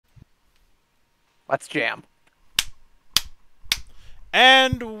Let's jam.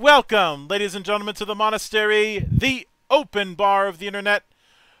 And welcome, ladies and gentlemen, to the Monastery, the open bar of the internet,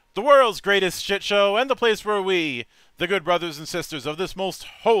 the world's greatest shit show, and the place where we, the good brothers and sisters of this most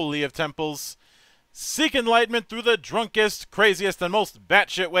holy of temples, seek enlightenment through the drunkest, craziest, and most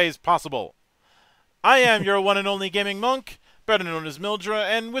batshit ways possible. I am your one and only gaming monk, better known as Mildra,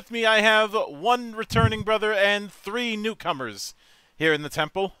 and with me I have one returning brother and 3 newcomers here in the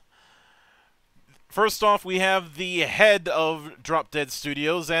temple. First off, we have the head of Drop Dead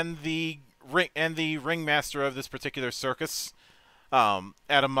Studios and the ringmaster of this particular circus,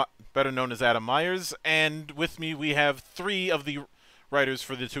 Adam, better known as Adam Myers. And with me, we have 3 of the writers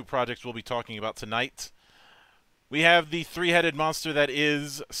for the 2 projects we'll be talking about tonight. We have the 3-headed monster that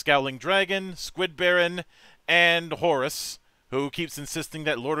is Scowling Dragon, Squid Baron, and Horus, who keeps insisting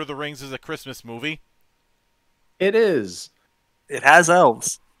that Lord of the Rings is a Christmas movie. It is. It has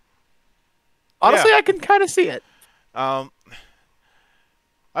elves. Honestly, Yeah. I can kind of see it. I've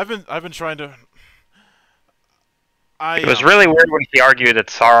been trying to. It was really weird when he argued that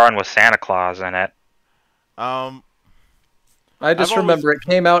Sauron was Santa Claus in it. I just remember it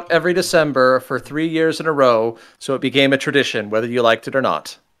came out every December for 3 years in a row, so it became a tradition, whether you liked it or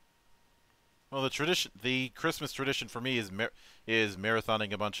not. Well, the Christmas tradition for me is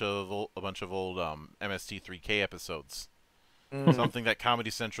marathoning a bunch of old MST3K episodes. Something that Comedy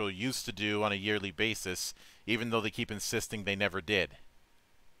Central used to do on a yearly basis, even though they keep insisting they never did.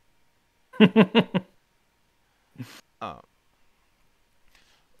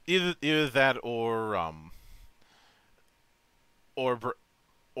 Either that or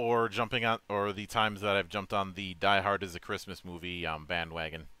jumping on, or the times that I've jumped on the Die Hard is a Christmas movie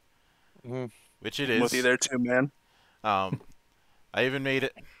bandwagon, which it is. I'm with you there too, man. I even made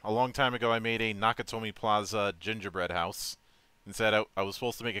it a long time ago. I made a Nakatomi Plaza gingerbread house. And said I was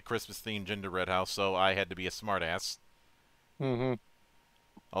supposed to make a Christmas-themed gingerbread house, so I had to be a smartass. That's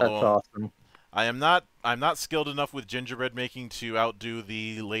Although awesome. I'm not skilled enough with gingerbread making to outdo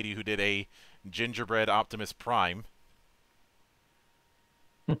the lady who did a gingerbread Optimus Prime.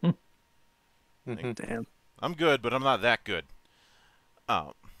 Damn. I'm good, but I'm not that good.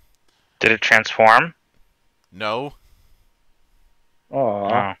 Did it transform? No.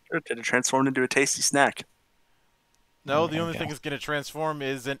 Aww. Oh. Did it transform into a tasty snack? No, the only thing that's going to transform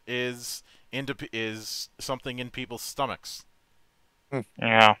is something in people's stomachs.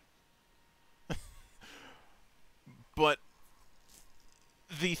 Yeah. But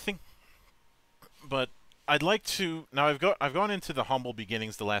I'd like to now. I've gone into the humble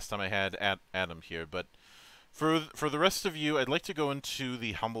beginnings the last time I had Adam here, but for the rest of you, I'd like to go into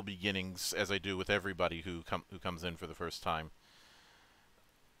the humble beginnings as I do with everybody who comes in for the first time.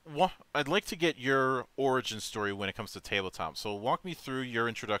 I'd like to get your origin story when it comes to Tabletop. So walk me through your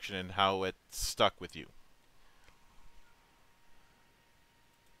introduction and how it stuck with you.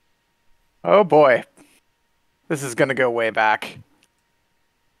 Oh boy. This is going to go way back.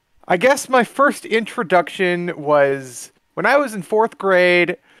 I guess my first introduction was when I was in 4th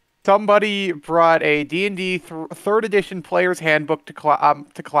grade. Somebody brought a D&D 3rd edition player's handbook to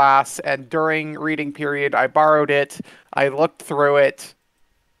class, and during reading period, I borrowed it. I looked through it.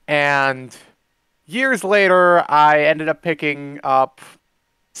 And years later, I ended up picking up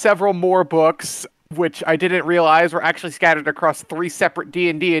several more books, which I didn't realize were actually scattered across 3 separate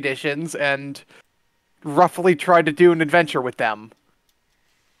D&D editions, and roughly tried to do an adventure with them.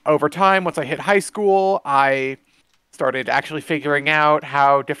 Over time, once I hit high school, I started actually figuring out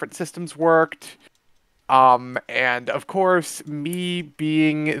how different systems worked. And of course, me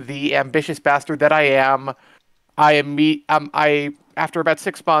being the ambitious bastard that I am, after about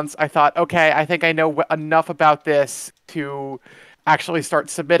 6 months, I thought, okay, I think I know enough about this to actually start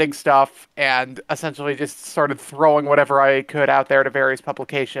submitting stuff, and essentially just started throwing whatever I could out there to various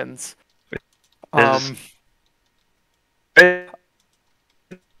publications.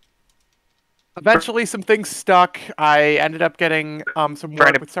 Eventually, some things stuck. I ended up getting some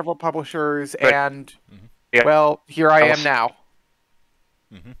work with several publishers, and, well, here I am now.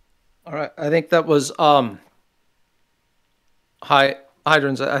 All right, I think that was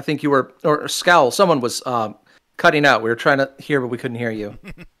Hydrons, I think you were, or Scowl, someone was cutting out. We were trying to hear, but we couldn't hear you.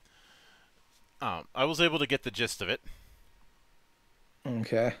 I was able to get the gist of it.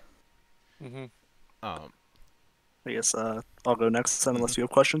 Okay. I guess I'll go next, unless you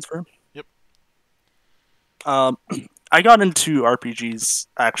have questions for him. Yep. I got into RPGs,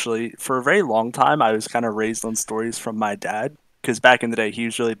 actually. For a very long time, I was kind of raised on stories from my dad, because back in the day, he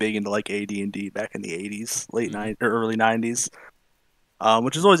was really big into, like, AD&D back in the 80s, early 90s.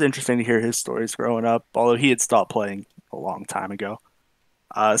 Which is always interesting to hear his stories growing up, although he had stopped playing a long time ago.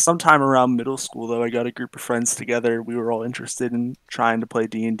 Sometime around middle school, though, I got a group of friends together. We were all interested in trying to play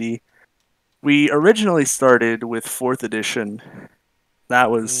D&D. We originally started with 4th edition. That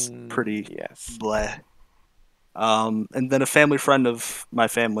was pretty bleh. And then a family friend of my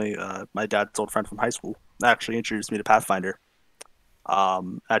family, my dad's old friend from high school, actually introduced me to Pathfinder.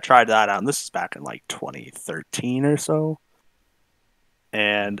 I tried that out, and this is back in like 2013 or so.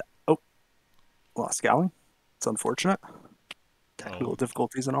 And lost Gowling. It's unfortunate. Technical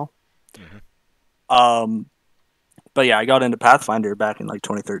difficulties and all. But yeah, I got into Pathfinder back in like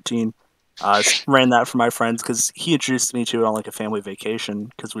 2013. Ran that for my friends because he introduced me to it on like a family vacation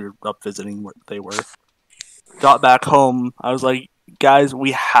because we were up visiting where they were. Got back home, I was like, guys,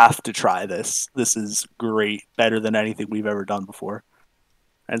 we have to try this. This is great, better than anything we've ever done before.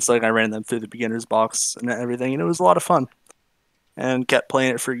 And so like I ran them through the beginner's box and everything, and it was a lot of fun. And kept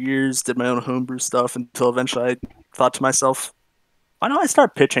playing it for years, did my own homebrew stuff until eventually I thought to myself, why don't I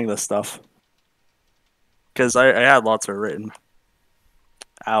start pitching this stuff? Because I had lots of it written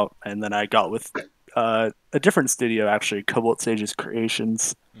out, and then I got with a different studio, actually, Cobalt Sage's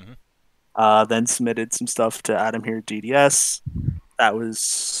Creations. Then submitted some stuff to Adam here at DDS. That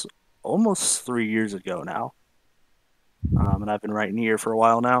was almost 3 years ago now. And I've been writing here for a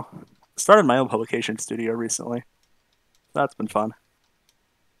while now. Started my own publication studio recently. That's been fun.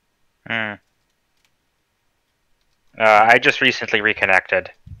 I just recently reconnected.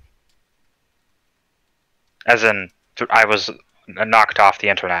 As in, I was knocked off the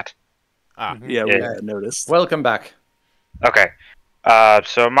internet. Yeah, we noticed. Welcome back. Okay.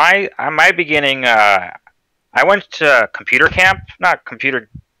 So my beginning, I went to computer camp, not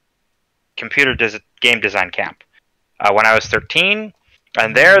game design camp, when I was 13,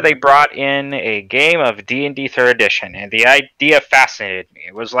 and there they brought in a game of D&D 3rd edition, and the idea fascinated me.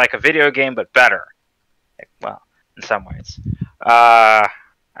 It was like a video game, but better. Well, in some ways. I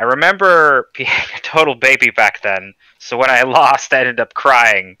remember being a total baby back then, so when I lost, I ended up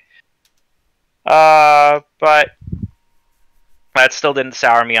crying. But that still didn't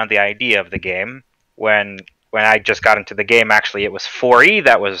sour me on the idea of the game. When I just got into the game, actually, it was 4E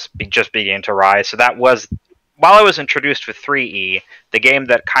that was just beginning to rise. So that was, while I was introduced with 3E, the game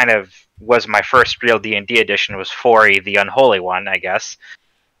that kind of was my first real D&D edition was 4E, the unholy one, I guess.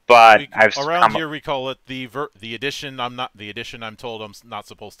 But around here we call it the edition. The edition I'm told I'm not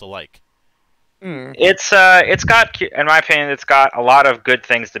supposed to like. It's got, in my opinion, it's got a lot of good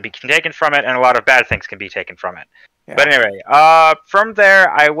things to be taken from it, and a lot of bad things can be taken from it. Yeah. But anyway, from there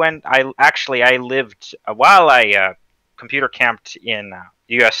I lived while I computer camped in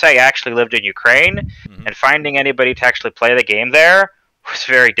USA. I actually lived in Ukraine, and finding anybody to actually play the game there was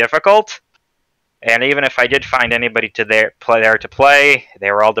very difficult. And even if I did find anybody to play,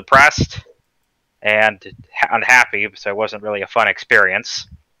 they were all depressed and unhappy, so it wasn't really a fun experience.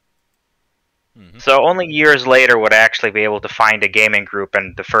 So only years later would I actually be able to find a gaming group,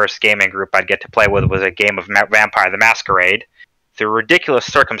 and the first gaming group I'd get to play with was a game of Vampire the Masquerade through ridiculous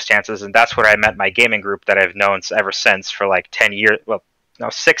circumstances, and that's where I met my gaming group that I've known ever since for like 10 years, well, no,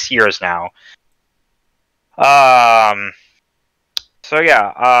 6 years now. So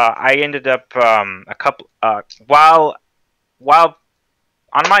yeah, I ended up while on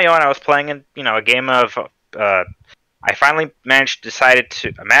my own I was playing in a game of I finally managed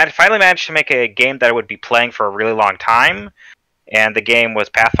to make a game that I would be playing for a really long time, and the game was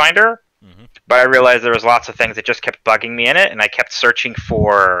Pathfinder. But I realized there was lots of things that just kept bugging me in it, and I kept searching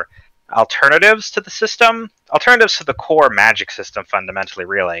for alternatives to the system, alternatives to the core magic system, fundamentally,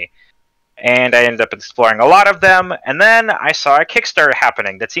 really. And I ended up exploring a lot of them, and then I saw a Kickstarter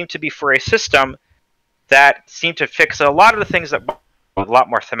happening that seemed to be for a system that seemed to fix a lot of the things that were a lot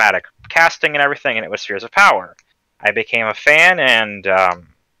more thematic, casting and everything, and it was Spheres of Power. I became a fan and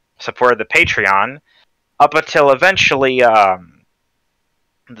supported the Patreon up until eventually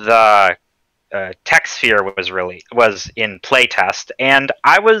the Tech Sphere was in playtest, and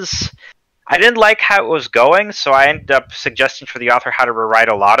I didn't like how it was going, so I ended up suggesting for the author how to rewrite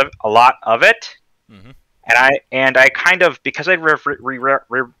a lot of it. And I kind of, because I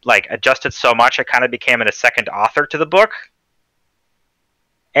adjusted so much, I kind of became a second author to the book,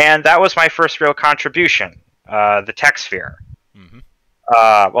 and that was my first real contribution. The Tech Sphere.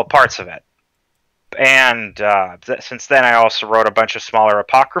 Well, parts of it. And since then, I also wrote a bunch of smaller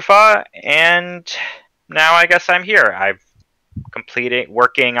Apocrypha, and now I guess I'm here. I'm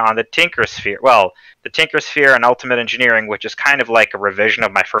working on the Tinker Sphere. Well, the Tinker Sphere and Ultimate Engineering, which is kind of like a revision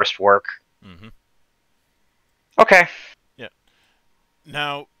of my first work. Okay. Yeah.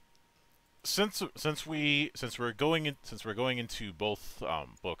 Now, since we're going into both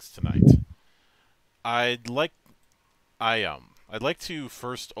books tonight, I I'd like to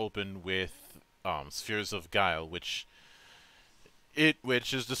first open with Spheres of Guile, which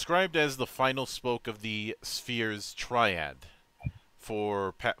is described as the final spoke of the Spheres Triad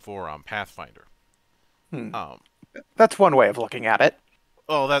for Pathfinder. That's one way of looking at it.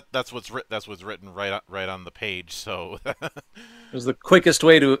 Oh, that's what's written right on the page. So it was the quickest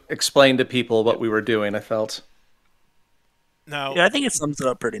way to explain to people what we were doing, I felt. Now, yeah, I think it sums it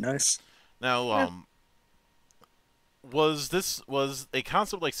up pretty nice. Now, was a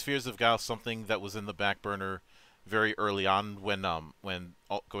concept like Spheres of Guile something that was in the back burner very early on when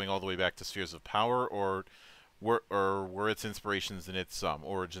going all the way back to Spheres of Power, or were its inspirations and its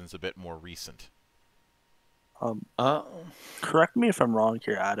origins a bit more recent? Correct me if I'm wrong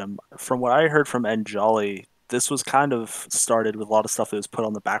here, Adam. From what I heard from N. Jolly, this was kind of started with a lot of stuff that was put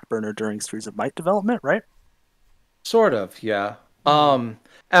on the back burner during Spheres of Might development, right? Sort of, yeah.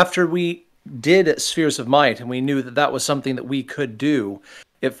 After we did Spheres of Might and we knew that that was something that we could do,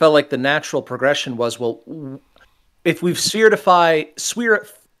 it felt like the natural progression was, well, if we've spherified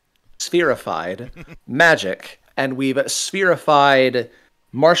magic and we've spherified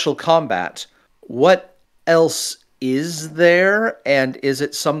martial combat, what else is there? And is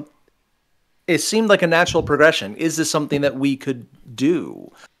it it seemed like a natural progression. Is this something that we could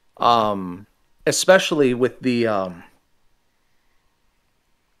do? Especially with the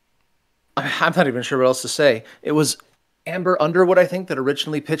I'm not even sure what else to say. It was Amber Underwood, I think, that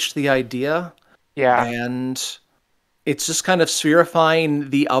originally pitched the idea. Yeah. And it's just kind of spherifying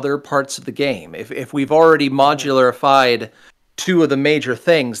the other parts of the game. If we've already modularified two of the major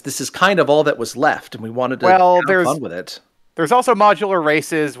things, this is kind of all that was left, and we wanted to have fun with it. There's also modular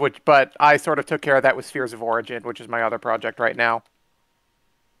races, but I sort of took care of that with Spheres of Origin, which is my other project right now.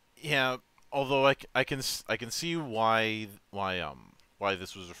 Yeah, although I can see why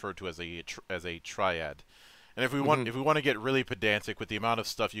this was referred to as a triad. And if we want to get really pedantic with the amount of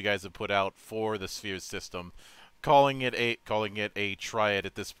stuff you guys have put out for the Spheres system, calling it a triad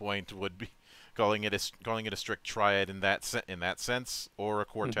at this point would be calling it a strict triad in that sense, or a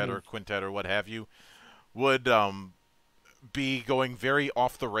quartet or a quintet or what have you, would be going very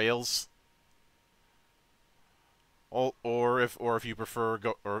off the rails. Or if you prefer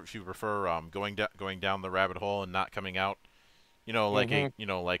going down the rabbit hole and not coming out,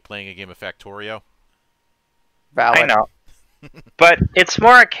 like playing a game of Factorio. Valid. I know, but it's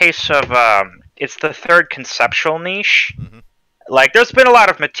more a case of it's the third conceptual niche. Like, there's been a lot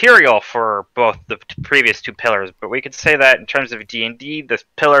of material for both the previous two pillars, but we could say that in terms of D&D, the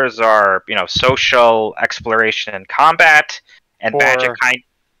pillars are, social, exploration, and combat, and magic kind.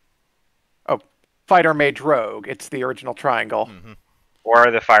 Oh, fighter, mage, rogue. It's the original triangle. Or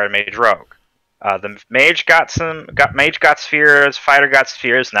the fighter, mage, rogue. The mage got spheres, fighter got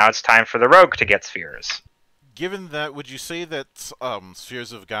spheres. Now it's time for the rogue to get spheres. Given that, would you say that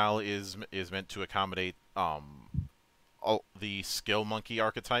Spheres of Guile is meant to accommodate the skill monkey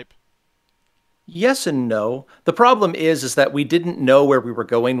archetype? Yes and no. The problem is that we didn't know where we were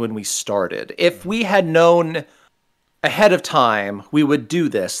going when we started. If we had known ahead of time we would do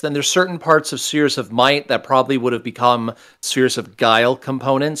this, then there's certain parts of Spheres of Might that probably would have become Spheres of Guile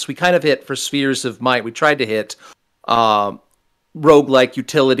components. We kind of hit for Spheres of Might. We tried to hit roguelike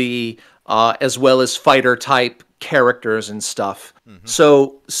utility, as well as fighter type characters and stuff.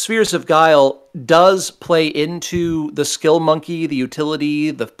 So Spheres of Guile does play into the skill monkey, the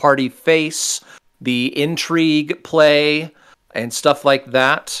utility, the party face, the intrigue play, and stuff like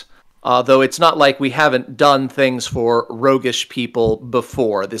that. Though it's not like we haven't done things for roguish people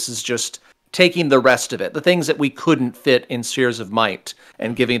before. This is just taking the rest of it, the things that we couldn't fit in Spheres of Might,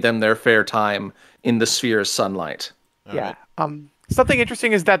 and giving them their fair time in the Sphere's sunlight. Yeah. Something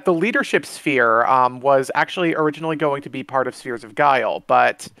interesting is that the leadership sphere was actually originally going to be part of Spheres of Guile,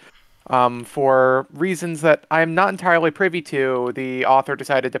 but for reasons that I'm not entirely privy to, the author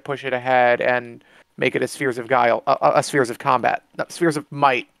decided to push it ahead and make it a Spheres of Guile, a Spheres of Combat, Spheres of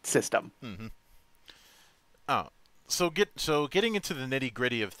Might system. So getting into the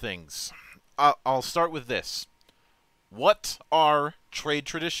nitty-gritty of things, I'll start with this. What are trade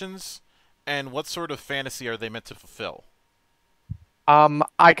traditions, and what sort of fantasy are they meant to fulfill?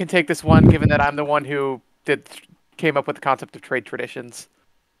 I can take this one, given that I'm the one who came up with the concept of trade traditions.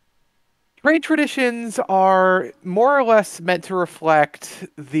 Trade traditions are more or less meant to reflect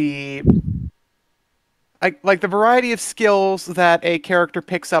the like the variety of skills that a character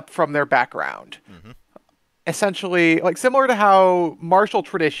picks up from their background. Essentially, like similar to how martial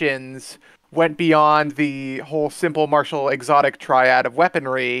traditions went beyond the whole simple martial exotic triad of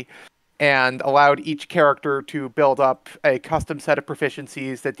weaponry, and allowed each character to build up a custom set of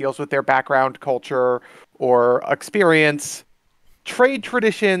proficiencies that deals with their background, culture, or experience. trade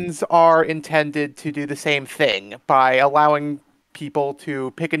traditions are intended to do the same thing by allowing people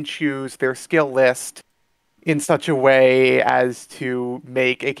to pick and choose their skill list in such a way as to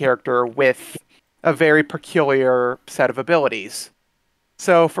make a character with a very peculiar set of abilities.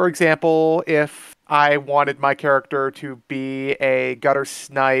 So, for example, if I wanted my character to be a gutter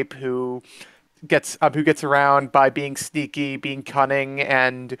snipe who gets around by being sneaky, being cunning,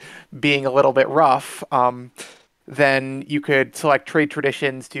 and being a little bit rough, then you could select trade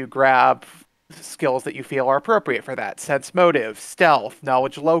traditions to grab skills that you feel are appropriate for that. Sense motive, stealth,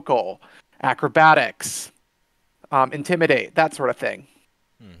 knowledge local, acrobatics, intimidate, that sort of thing.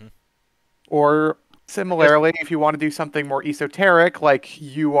 Mm-hmm. Or similarly, if you want to do something more esoteric, like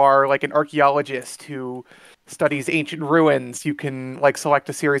you are like an archaeologist who studies ancient ruins, you can like select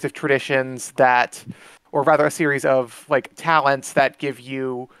a series of traditions that, or rather a series of like talents that give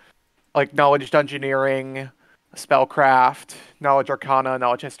you like knowledge dungeoneering, spellcraft, knowledge arcana,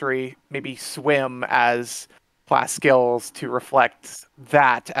 knowledge history, maybe swim as class skills to reflect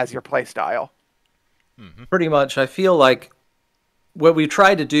that as your playstyle. Mm-hmm. Pretty much. I feel like what we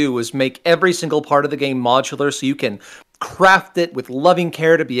tried to do was make every single part of the game modular so you can craft it with loving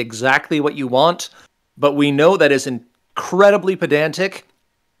care to be exactly what you want. But we know that is incredibly pedantic,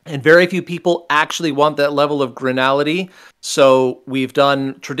 and very few people actually want that level of grinality. So we've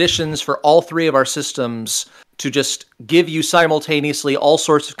done traditions for all three of our systems to just give you simultaneously all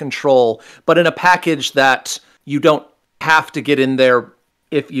sorts of control, but in a package that you don't have to get in there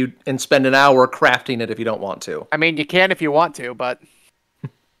and spend an hour crafting it if you don't want to. I mean, you can if you want to, but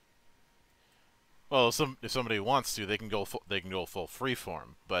Well, if somebody wants to, they can go full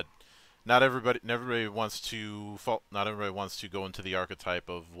freeform, but not everybody wants to go into the archetype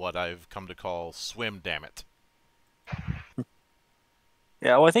of what I've come to call swim. Damn it.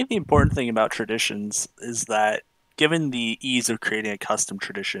 Yeah, well, I think the important thing about traditions is that given the ease of creating a custom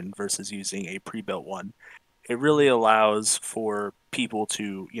tradition versus using a pre-built one, it really allows for people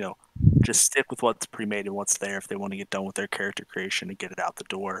to, just stick with what's pre-made and what's there if they want to get done with their character creation and get it out the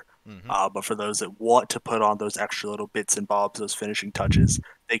door. Mm-hmm. But for those that want to put on those extra little bits and bobs, those finishing touches,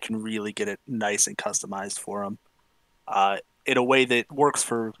 they can really get it nice and customized for them in a way that works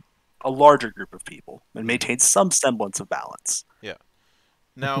for a larger group of people and maintains some semblance of balance. Yeah.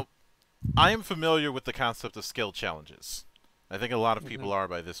 Now, I am familiar with the concept of skill challenges. I think a lot of people are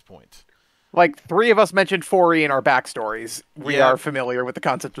by this point. like 3 of us mentioned 4E in our backstories. We Yeah. are familiar with the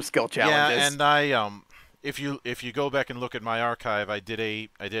concept of skill challenges. Yeah, and I if you go back and look at my archive, I did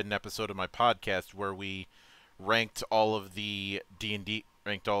an episode of my podcast where we ranked all of the D&D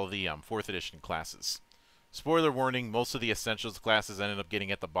 4th edition classes. Spoiler warning, most of the essentials classes ended up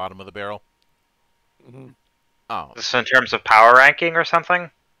getting at the bottom of the barrel. Mm-hmm. Oh. This in terms of power ranking or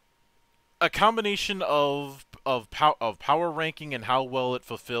something? A combination of power ranking and how well it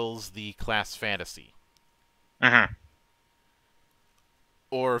fulfills the class fantasy. Mm-hmm.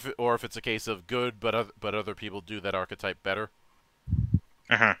 Or if it's a case of good, but other people do that archetype better.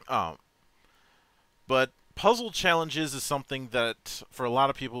 Mm-hmm. But puzzle challenges is something that for a lot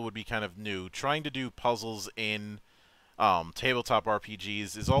of people would be kind of new. Trying to do puzzles in tabletop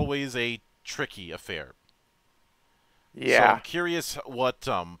RPGs is always a tricky affair. Yeah. So I'm curious what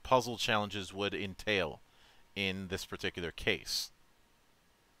puzzle challenges would entail in this particular case.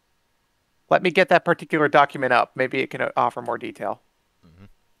 Let me get that particular document up. Maybe it can offer more detail.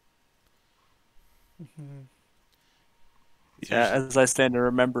 Yeah, as I stand to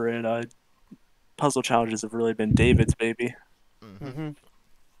remember it, puzzle challenges have really been David's baby.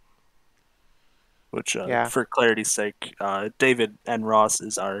 Which, for clarity's sake, David and Ross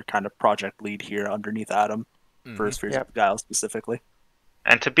is our kind of project lead here underneath Adam for Spheres of Guile specifically.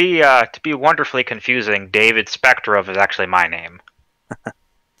 And to be wonderfully confusing, David Spectrov is actually my name.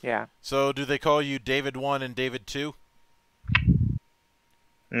 Yeah. So do they call you David 1 and David 2?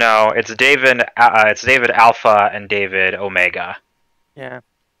 No, it's David. It's David Alpha and David Omega. Yeah.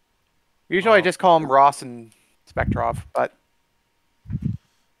 Usually I just call them Ross and Spectrov, but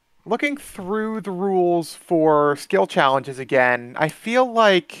looking through the rules for skill challenges again, I feel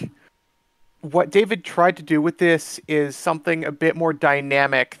like what David tried to do with this is something a bit more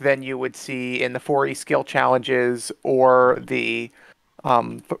dynamic than you would see in the 4E skill challenges or the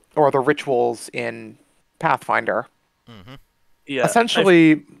rituals in Pathfinder. Yeah.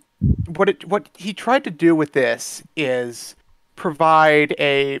 Essentially, what he tried to do with this is provide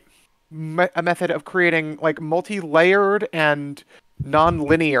a method of creating like multi-layered and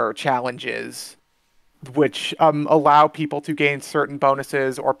non-linear challenges which allow people to gain certain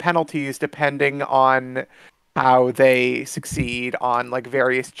bonuses or penalties depending on how they succeed on like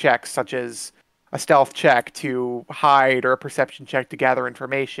various checks, such as a stealth check to hide or a perception check to gather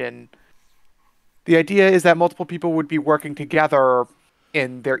information. The idea is that multiple people would be working together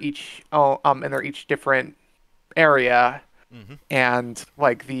in their each different area, and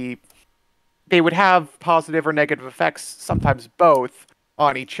like they would have positive or negative effects, sometimes both,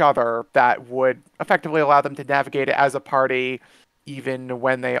 on each other that would effectively allow them to navigate it as a party, even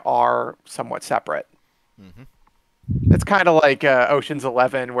when they are somewhat separate. It's kind of like Ocean's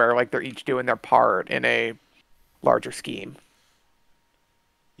 11, where like they're each doing their part in a larger scheme.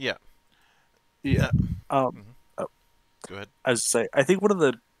 Yeah. Yeah. Go ahead. I was say, I think one of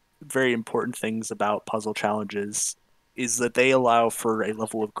the very important things about puzzle challenges is that they allow for a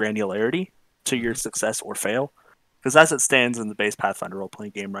level of granularity to your success or fail. Because as it stands in the base Pathfinder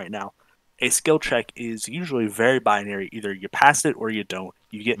role-playing game right now, a skill check is usually very binary. Either you pass it or you don't.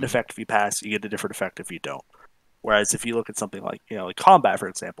 You get an effect if you pass, you get a different effect if you don't. Whereas if you look at something like, like combat, for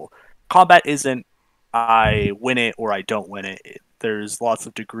example, combat isn't I win it or I don't win it. There's lots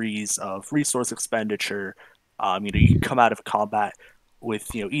of degrees of resource expenditure. You can come out of combat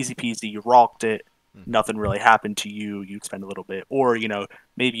with, easy peasy, you rocked it, nothing really happened to you, you spend a little bit. Or,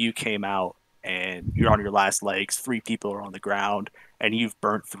 maybe you came out and you're on your last legs, 3 people are on the ground, and you've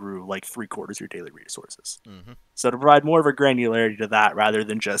burnt through like 3/4 of your daily resources. So to provide more of a granularity to that rather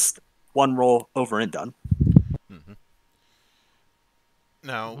than just one roll over and done.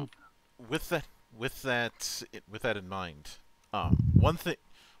 Now, with that in mind, one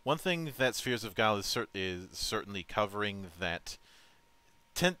thing that Spheres of Guile is certainly covering that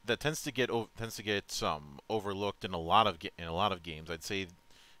tends to get overlooked in a lot of games. I'd say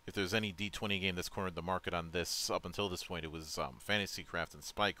if there's any D20 game that's cornered the market on this up until this point, it was Fantasycraft and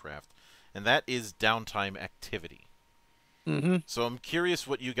Spycraft, and that is downtime activity. So I'm curious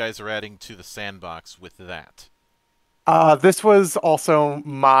what you guys are adding to the sandbox with that. This was also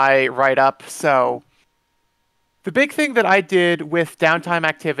my write-up. So the big thing that I did with downtime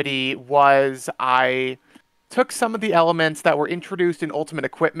activity was I took some of the elements that were introduced in Ultimate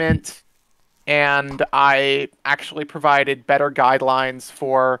Equipment, and I actually provided better guidelines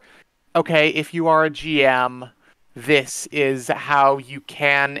for, okay, if you are a GM, this is how you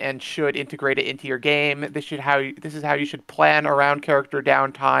can and should integrate it into your game. This is how you should plan around character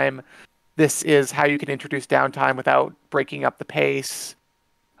downtime. This is how you can introduce downtime without breaking up the pace.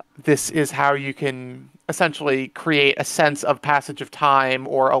 This is how you can essentially create a sense of passage of time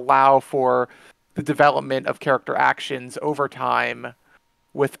or allow for the development of character actions over time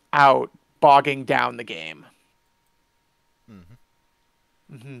without bogging down the game.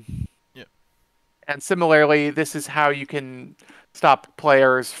 Yeah. And similarly, this is how you can stop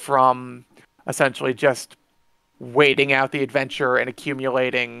players from essentially just waiting out the adventure and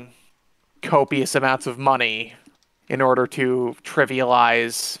accumulating copious amounts of money in order to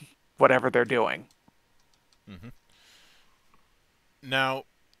trivialize whatever they're doing. Now,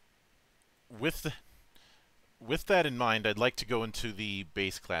 with that in mind, I'd like to go into the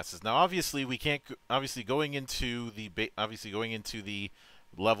base classes. Now, obviously, we can't. Obviously, going into the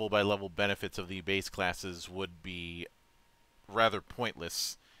level by level benefits of the base classes would be rather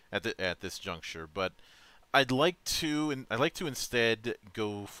pointless at this juncture. But I'd like to instead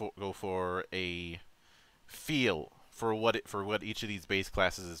go for a feel for what each of these base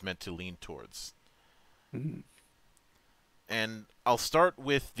classes is meant to lean towards. And I'll start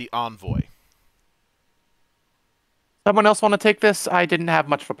with the Envoy. Someone else want to take this? I didn't have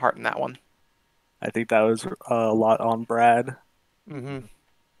much of a part in that one. I think that was a lot on Brad.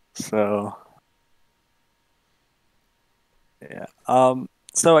 So, yeah.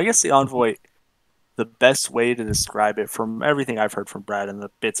 So I guess the Envoy, the best way to describe it from everything I've heard from Brad and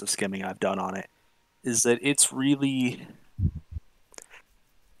the bits of skimming I've done on it is that it's really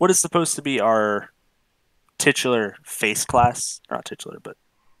what is supposed to be our titular face class, or not titular, but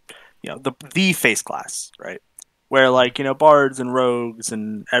the face class, right? Where bards and rogues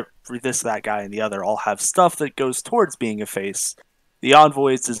and this, that guy, and the other all have stuff that goes towards being a face. The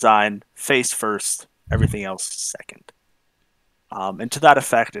Envoy is designed face first, everything else second. And to that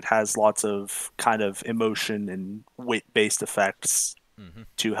effect, it has lots of kind of emotion and wit-based effects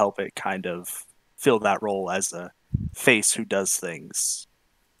to help it kind of fill that role as a face who does things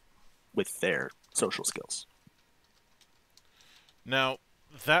with their social skills. Now,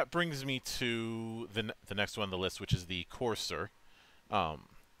 that brings me to the next one on the list, which is the Courser.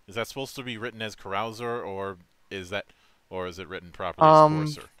 Is that supposed to be written as Carouser, or is it written properly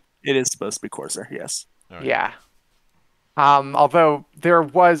as Courser? It is supposed to be Courser, yes. Right. Yeah. Although there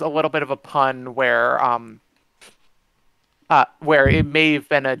was a little bit of a pun where it may have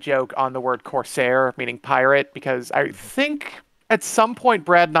been a joke on the word Corsair, meaning pirate, because I think at some point,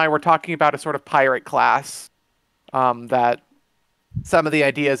 Brad and I were talking about a sort of pirate class that some of the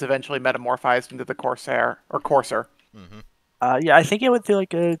ideas eventually metamorphized into the Corsair or Courser. Yeah, I think it would feel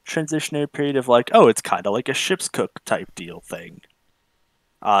like a transitionary period of like, oh, it's kind of like a ship's cook type deal thing.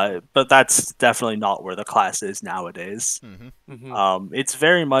 But that's definitely not where the class is nowadays. It's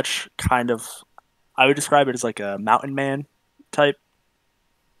very much kind of, I would describe it as like a mountain man type,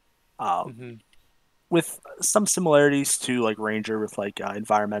 with some similarities to like Ranger with like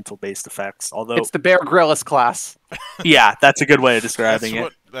environmental based effects. Although it's the Bear Grylls class. Yeah, that's a good way of describing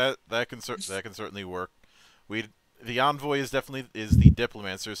it. That can certainly work. The Envoy is definitely the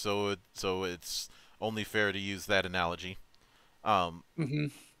Diplomancer, so it's only fair to use that analogy.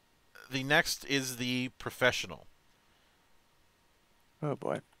 The next is the Professional. Oh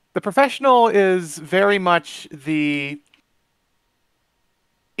boy. The Professional is very much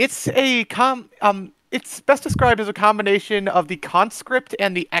it's best described as a combination of the Conscript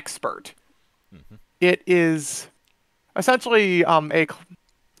and the Expert. It is essentially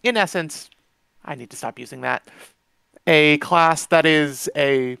in essence, I need to stop using that, a class that is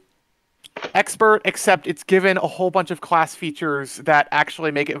a Expert, except it's given a whole bunch of class features that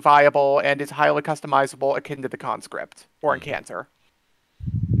actually make it viable and is highly customizable, akin to the Conscript or Incanter.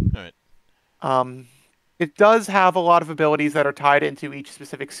 All right. It does have a lot of abilities that are tied into each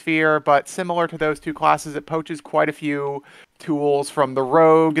specific sphere, but similar to those two classes, it poaches quite a few tools from the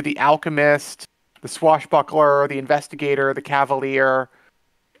Rogue, the Alchemist, the Swashbuckler, the Investigator, the Cavalier,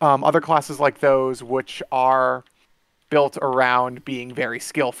 other classes like those, which are built around being very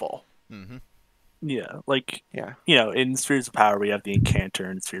skillful. Yeah, like, you know, in Spheres of Power, we have the Incanter,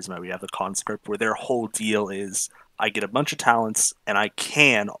 and in Spheres of Might, we have the Conscript, where their whole deal is, I get a bunch of talents, and I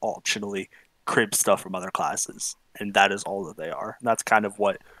can optionally crib stuff from other classes, and that is all that they are. And that's kind of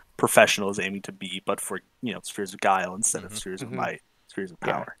what Professional is aiming to be, but for, you know, Spheres of Guile instead of Spheres of Might, Spheres of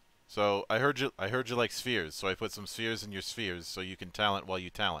Power. So I heard you like spheres, so I put some spheres in your spheres so you can talent while you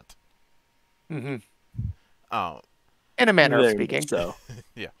talent. Oh. In a manner of speaking. So.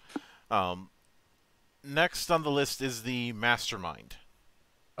 Yeah. Next on the list is the Mastermind.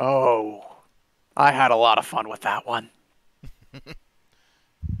 Oh, I had a lot of fun with that one.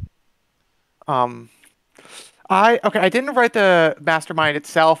 I didn't write the Mastermind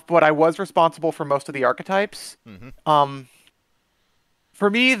itself, but I was responsible for most of the archetypes. For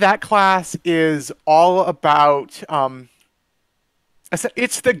me, that class is all about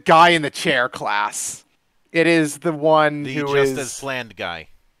it's the guy in the chair class. It is the one who is just as planned guy.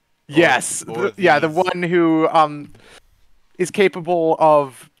 Yes, the one who is capable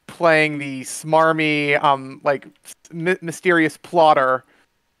of playing the smarmy, like mysterious plotter,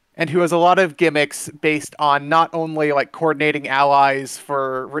 and who has a lot of gimmicks based on not only like coordinating allies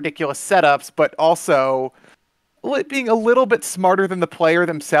for ridiculous setups, but also being a little bit smarter than the player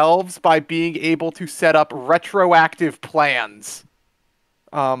themselves by being able to set up retroactive plans.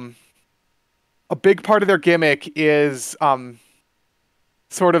 A big part of their gimmick is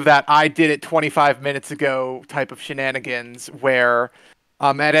sort of that I did it 25 minutes ago type of shenanigans where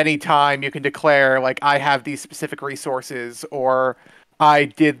at any time you can declare, like, I have these specific resources, or I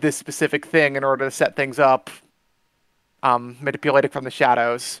did this specific thing in order to set things up, manipulating from the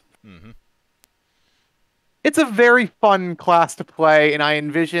shadows. It's a very fun class to play, and I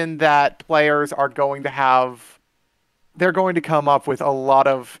envision that players are going to they're going to come up with a lot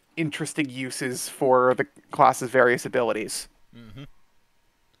of interesting uses for the class's various abilities.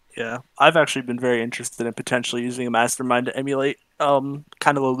 Yeah, I've actually been very interested in potentially using a Mastermind to emulate kind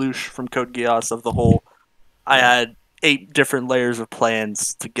of Lelouch from Code Geass of the whole, I had 8 different layers of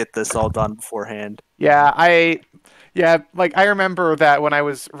plans to get this all done beforehand. Yeah, I remember that when I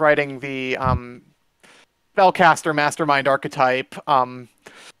was writing the Spellcaster Mastermind archetype,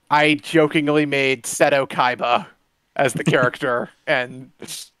 I jokingly made Seto Kaiba as the character, and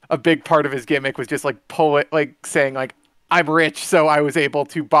a big part of his gimmick was just saying like, I'm rich, so I was able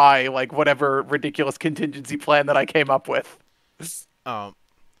to buy like whatever ridiculous contingency plan that I came up with.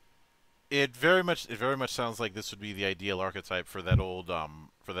 It very much sounds like this would be the ideal archetype for that old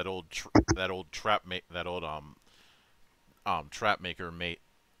trap maker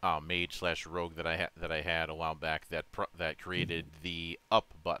mage / rogue that I had a while back that created the up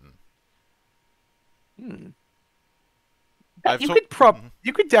button. You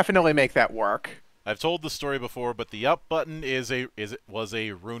could definitely make that work. I've told the story before, but the up button was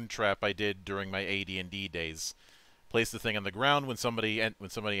a rune trap I did during my AD&D days. Place the thing on the ground when somebody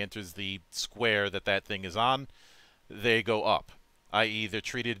enters the square that thing is on, they go up, i.e. they're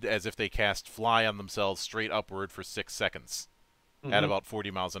treated as if they cast fly on themselves straight upward for 6 seconds at about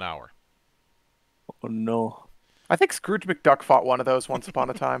 40 miles an hour. Oh no. I think Scrooge McDuck fought one of those once upon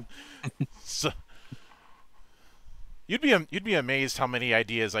a time. So, you'd be amazed how many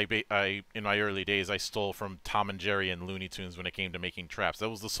ideas I in my early days I stole from Tom and Jerry and Looney Tunes when it came to making traps. That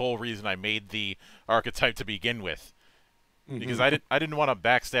was the sole reason I made the archetype to begin with. Because I didn't want to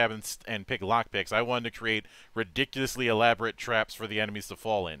backstab and pick lockpicks. I wanted to create ridiculously elaborate traps for the enemies to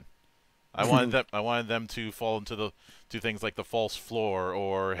fall in. I wanted them to fall into things like the false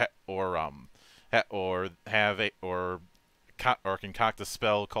floor concoct a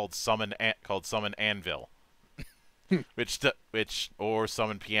spell called summon anvil, or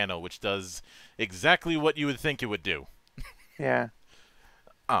summon piano, which does exactly what you would think it would do. Yeah.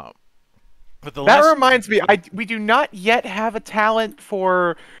 But that reminds me, we do not yet have a talent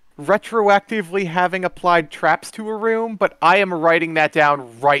for retroactively having applied traps to a room, but I am writing that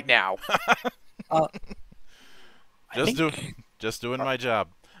down right now. Just doing my job.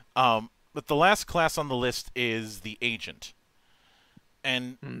 But the last class on the list is the agent,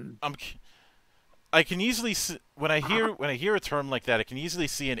 and I can easily when I hear a term like that, I can easily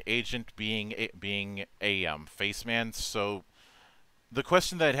see an agent being a face man. So the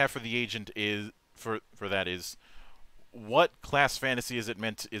question that I'd have for the agent is what class fantasy is it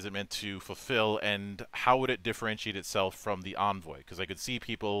meant to fulfill, and how would it differentiate itself from the envoy? Because I could see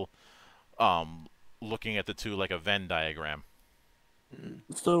people looking at the two like a Venn diagram.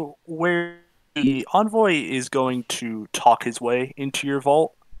 So where the envoy is going to talk his way into your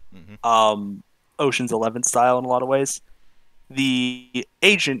vault, Ocean's 11 style in a lot of ways, the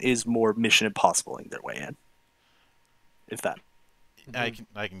agent is more Mission Impossible-ing their way in. If that, I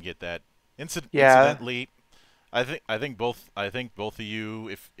can get that. Incidentally, I think both of you,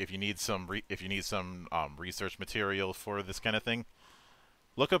 if you need some research material for this kind of thing,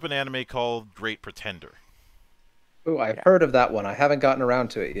 look up an anime called Great Pretender. Oh, I've heard of that one. I haven't gotten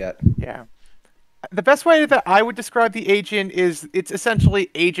around to it yet. Yeah. The best way that I would describe the agent is it's essentially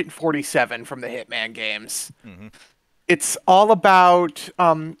Agent 47 from the Hitman games. It's all about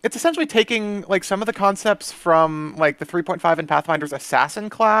it's essentially taking like some of the concepts from like the 3.5 in Pathfinder's assassin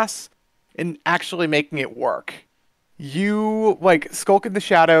class and actually making it work. You like skulk in the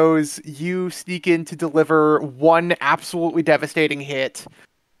shadows, you sneak in to deliver one absolutely devastating hit,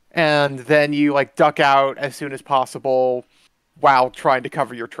 and then you like duck out as soon as possible while trying to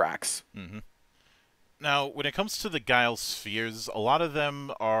cover your tracks. Now, when it comes to the Guile spheres, a lot of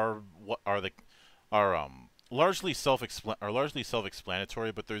them are largely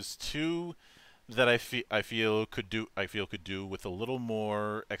self-explanatory, but there's two that I feel could do with a little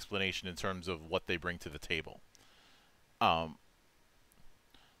more explanation in terms of what they bring to the table. And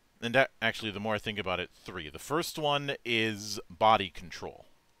that actually, the more I think about it, three. The first one is body control.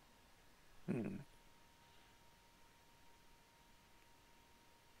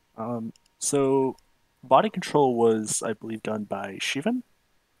 So body control was, I believe, done by Shivan,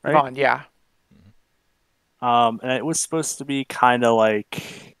 right? Vaughn, yeah. And it was supposed to be kind of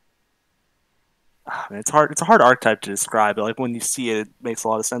like, it's hard. It's a hard archetype to describe, but like when you see it, it makes a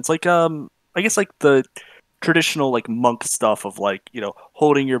lot of sense. Like, I guess like the traditional like monk stuff of like,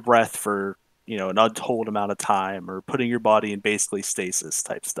 holding your breath for, an untold amount of time, or putting your body in basically stasis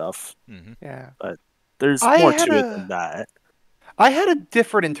type stuff. Yeah. But there's more to it than that. I had a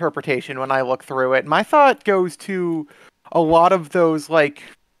different interpretation when I looked through it. My thought goes to a lot of those like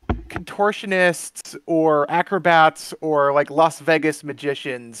contortionists or acrobats or like Las Vegas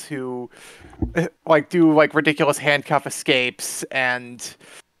magicians who like do like ridiculous handcuff escapes and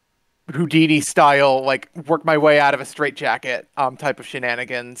Houdini style like work my way out of a straitjacket type of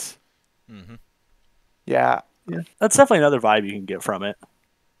shenanigans. Yeah. That's definitely another vibe you can get from it,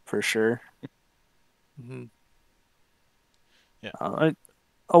 for sure. A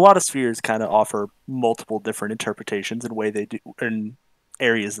lot of spheres kind of offer multiple different interpretations and way they do, and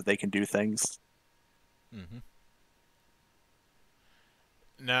areas that they can do things.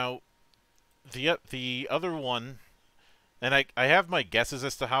 Now, the other one, and I have my guesses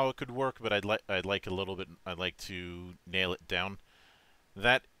as to how it could work, but I'd like to nail it down.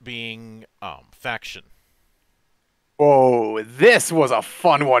 That being faction. Oh, this was a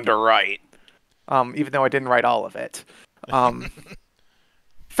fun one to write. Even though I didn't write all of it.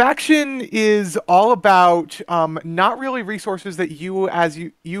 Faction is all about not really resources that you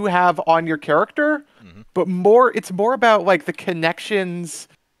have on your character, but it's more about like the connections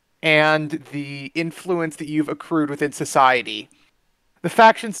and the influence that you've accrued within society. The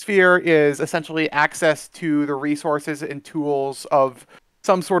faction sphere is essentially access to the resources and tools of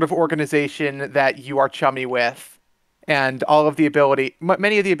some sort of organization that you are chummy with. And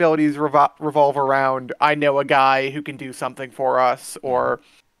many of the abilities revolve around, I know a guy who can do something for us, or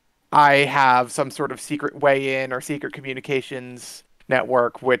I have some sort of secret way in or secret communications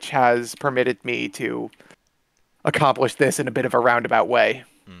network, which has permitted me to accomplish this in a bit of a roundabout way.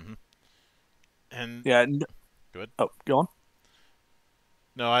 Mm-hmm. And Yeah. good. Oh, go on.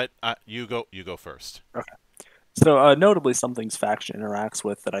 No, you go first. Okay. So, notably, some things Faction interacts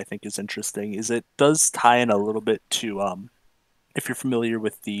with that I think is interesting is it does tie in a little bit to, if you're familiar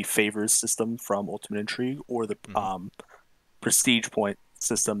with the favors system from Ultimate Intrigue or the prestige point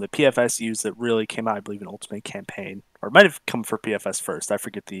system that PFS used that really came out, I believe, in Ultimate Campaign, or it might have come for PFS first. I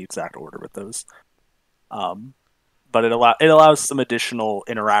forget the exact order with those. But it allows some additional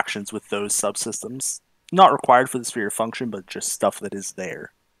interactions with those subsystems, not required for the sphere of function, but just stuff that is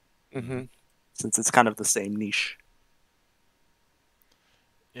there. Mm-hmm. Since it's kind of the same niche.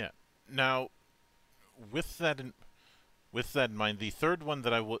 Yeah. Now, with that in mind, the third one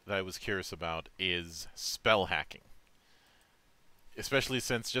that I was curious about is spell hacking. Especially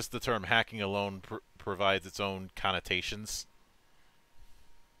since just the term hacking alone provides its own connotations.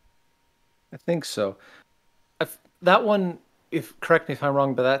 I think so. That one, correct me if I'm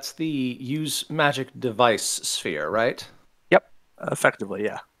wrong, but that's the use magic device sphere, right? Yep. Effectively,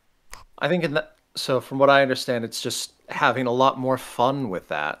 yeah. I think so from what I understand, it's just having a lot more fun with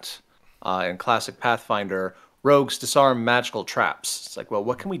that. In classic Pathfinder, rogues disarm magical traps. It's like, well,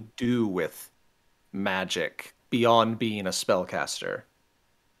 what can we do with magic beyond being a spellcaster?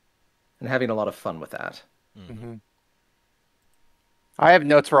 And having a lot of fun with that. Mm-hmm. I have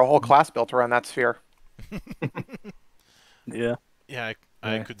notes for a whole class built around that sphere. Yeah. Yeah,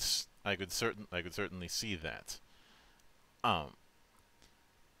 I could certainly see that.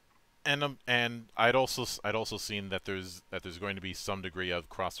 And I'd also seen that there's going to be some degree of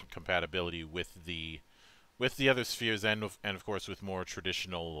cross compatibility with the other spheres and of course with more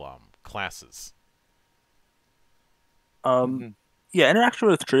traditional classes. Yeah, interaction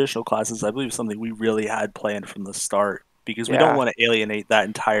with traditional classes, I believe, is something we really had planned from the start because we don't want to alienate that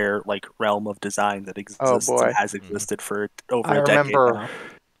entire realm of design that exists and has existed for over a decade now.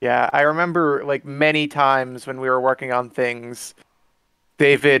 Yeah, I remember many times when we were working on things,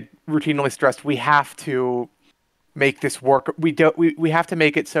 David routinely stressed we have to make this work. We have to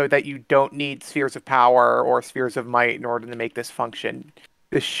make it so that you don't need spheres of power or spheres of might in order to make this function.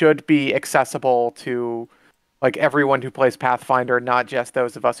 This should be accessible to everyone who plays Pathfinder, not just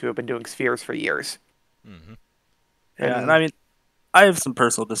those of us who have been doing spheres for years. Mm-hmm. Yeah, and I mean, I have some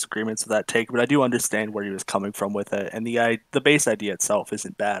personal disagreements with that take, but I do understand where he was coming from with it, and the base idea itself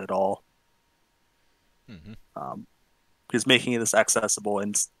isn't bad at all. Mm-hmm. Because making this accessible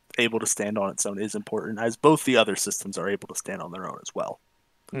and able to stand on its own is important, as both the other systems are able to stand on their own as well.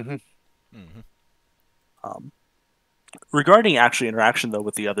 Mm-hmm. Mm-hmm. Regarding actually interaction, though,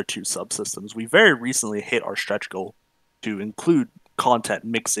 with the other two subsystems, we very recently hit our stretch goal to include content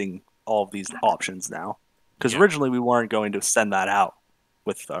mixing all of these options now. Because originally we weren't going to send that out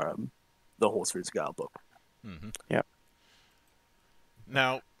with the whole Spheres of Guile book. Mm-hmm. Yeah.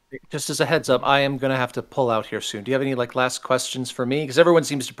 Now, just as a heads up, I am going to have to pull out here soon. Do you have any last questions for me? Because everyone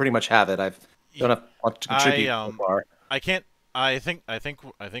seems to pretty much have it. I don't want to contribute so far. I can't. I think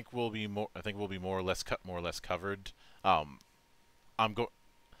we'll be more. I think we'll be more or less covered. The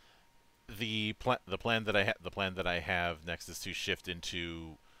plan that I have next is to shift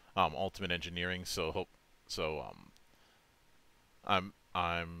into Ultimate Engineering.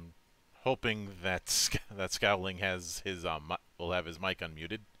 I'm hoping that Scowling has his will have his mic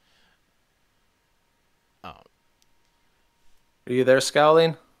unmuted. Are you there,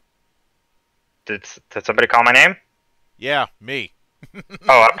 Scowling? Did somebody call my name? Yeah, me.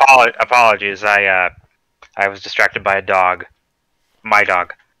 Oh, apologies. I was distracted by a dog. My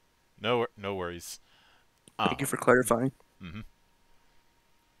dog. No worries. Thank you for clarifying. Mm-hmm.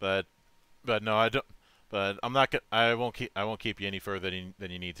 But no, I don't. But I'm not. I won't keep you any further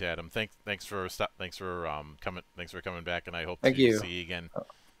than you need to, Adam. Thanks for coming back, and I hope to see you again.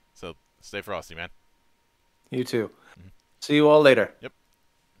 So stay frosty, man. You too. Mm-hmm. See you all later. Yep.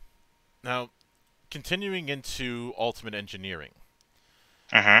 Now, continuing into Ultimate Engineering.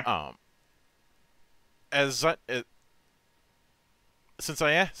 Mm-hmm. Since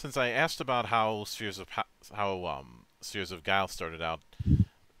I asked about how Spheres of Guile started out,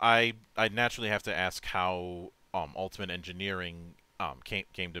 I naturally have to ask how Ultimate Engineering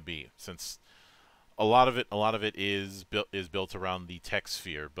came to be, since a lot of it is built around the tech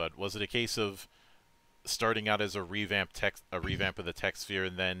sphere. But was it a case of starting out as a revamp of the tech sphere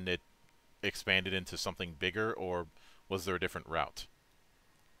and then it expanded into something bigger, or was there a different route?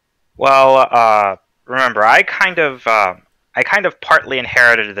 Well, remember, I kind of partly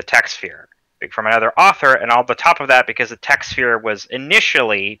inherited the tech sphere. from another author, and on the top of that, because the tech sphere was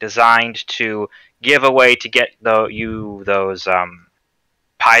initially designed to give away to get those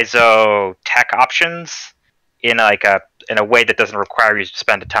Paizo tech options in a way that doesn't require you to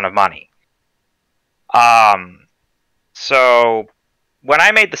spend a ton of money. So when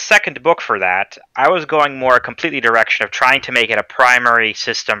I made the second book for that, I was going more a completely direction of trying to make it a primary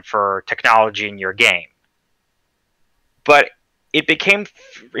system for technology in your game. But it became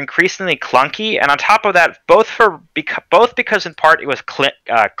increasingly clunky, and on top of that, both because in part it was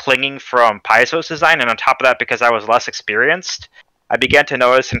clinging from Paizo's design, and on top of that because I was less experienced, I began to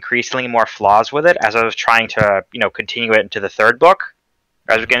notice increasingly more flaws with it as I was trying to, continue it into the third book.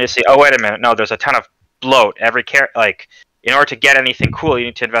 I was beginning to see, oh wait a minute, no, there's a ton of bloat. In order to get anything cool, you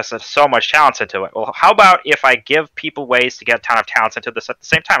need to invest so much talents into it. Well, how about if I give people ways to get a ton of talents into this at the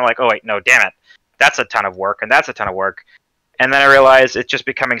same time? I'm like, oh wait, no, damn it, that's a ton of work, and that's a ton of work. And then I realized it's just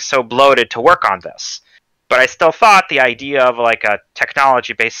becoming so bloated to work on this. But I still thought the idea of like a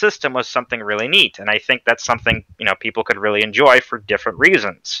technology-based system was something really neat, and I think that's something people could really enjoy for different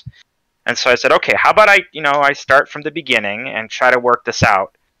reasons. And so I said, okay, how about I start from the beginning and try to work this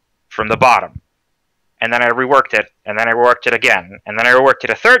out from the bottom. And then I reworked it, and then I reworked it again, and then I reworked it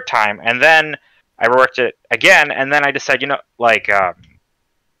a third time, and then I reworked it again, and then I decided,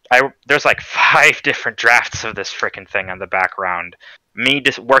 there's like 5 different drafts of this frickin' thing on the background. Me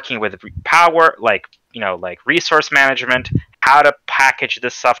just working with power, like resource management, how to package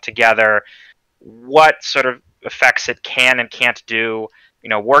this stuff together, what sort of effects it can and can't do,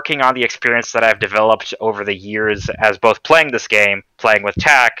 working on the experience that I've developed over the years as both playing this game, playing with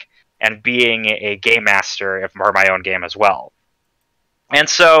tech, and being a game master for my own game as well. And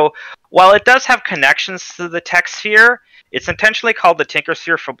so, while it does have connections to the tech sphere, it's intentionally called the Tinker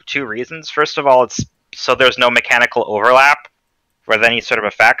Sphere for 2 reasons. First of all, it's so there's no mechanical overlap with any sort of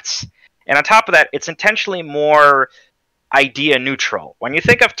effects. And on top of that, it's intentionally more idea neutral. When you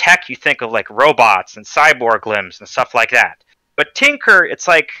think of tech, you think of like robots and cyborg limbs and stuff like that. But Tinker, it's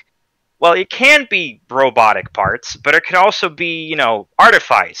like, well, it can be robotic parts, but it could also be,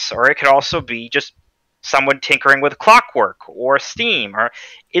 artifice, or it could also be just someone tinkering with clockwork or steam, or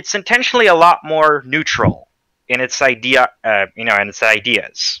it's intentionally a lot more neutral in its idea, in its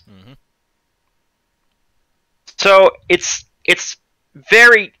ideas. Mm-hmm. So it's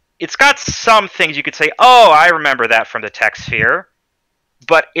got some things you could say, oh, I remember that from the tech sphere,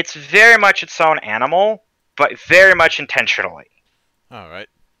 but it's very much its own animal, but very much intentionally. All right.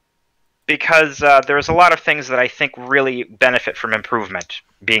 Because there's a lot of things that I think really benefit from improvement,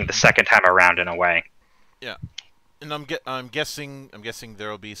 being the second time around in a way. Yeah, and I'm guessing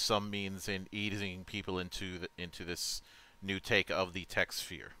there will be some means in easing people into this new take of the tech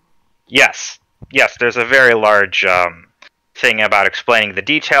sphere. Yes, there's a very large thing about explaining the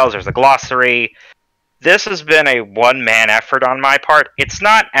details. There's a glossary. This has been a one-man effort on my part. It's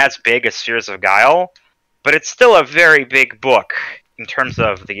not as big as Spheres of Guile, but it's still a very big book in terms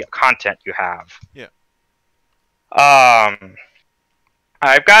of the content you have. Yeah.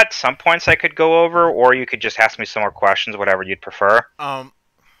 I've got some points I could go over, or you could just ask me some more questions, whatever you'd prefer.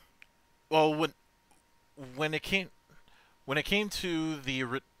 Well, when it came to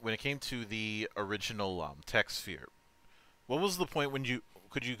the original tech sphere, what was the point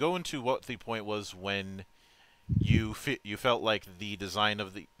could you go into what the point was when you felt like the design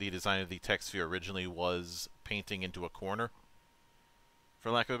of the tech sphere originally was painting into a corner,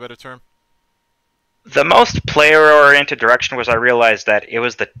 for lack of a better term? The most player-oriented direction was I realized that it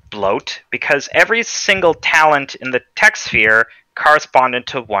was the bloat, because every single talent in the tech sphere corresponded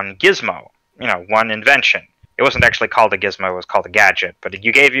to one gizmo, one invention. It wasn't actually called a gizmo, it was called a gadget, but it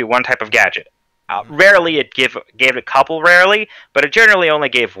gave you one type of gadget. Rarely it gave a couple, but it generally only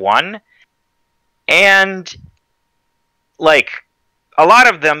gave one. And, a lot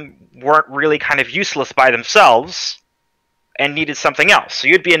of them weren't really kind of useless by themselves, and needed something else. So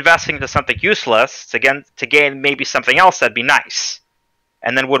you'd be investing into something useless to gain maybe something else that'd be nice,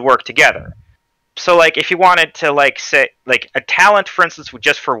 and then would work together. So if you wanted to say a talent, for instance,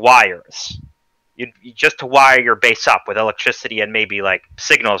 just for wires, just to wire your base up with electricity and maybe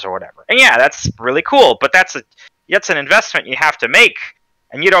signals or whatever. And yeah, that's really cool, but that's an investment you have to make,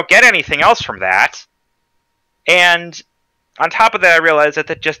 and you don't get anything else from that. And on top of that, I realized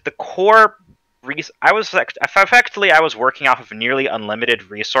that just the core I was working off of nearly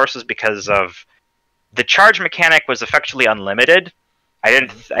unlimited resources because of the charge mechanic was effectively unlimited. I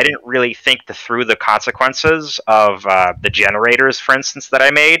didn't really think through the consequences of the generators, for instance, that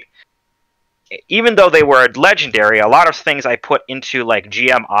I made. Even though they were legendary, a lot of things I put into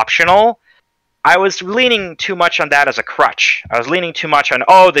GM optional I was leaning too much on that as a crutch. I was leaning too much on,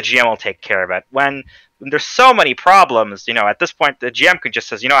 oh, the GM will take care of it. When there's so many problems, at this point, the GM could just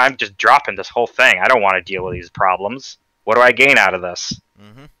says, I'm just dropping this whole thing. I don't want to deal with these problems. What do I gain out of this?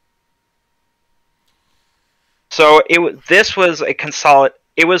 Mm-hmm. So this was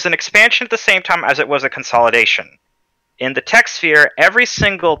it was an expansion at the same time as it was a consolidation. In the tech sphere, every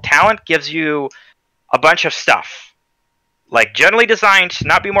single talent gives you a bunch of stuff. Like, generally designed to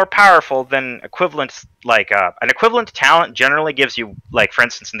not be more powerful than equivalent, like, an equivalent talent generally gives you, like, for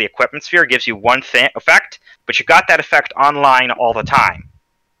instance, in the equipment sphere, gives you one effect, but you got that effect online all the time.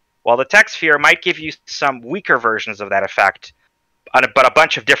 While the tech sphere might give you some weaker versions of that effect, but a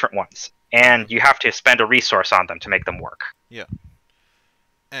bunch of different ones, and you have to spend a resource on them to make them work. Yeah.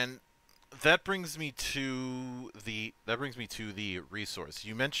 And that brings me to the resource.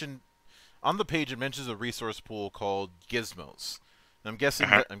 You mentioned on the page, it mentions a resource pool called Gizmos. And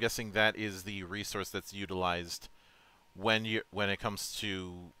I'm guessing that is the resource that's utilized when it comes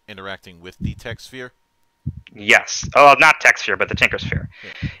to interacting with the tech sphere. Yes. Oh, not tech sphere, but the Tinker Sphere.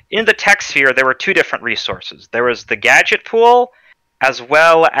 Yeah. In the tech sphere, there were two different resources. There was the gadget pool, as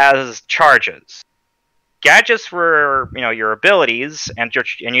well as charges. Gadgets were, your abilities, and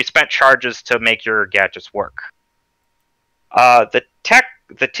you spent charges to make your gadgets work.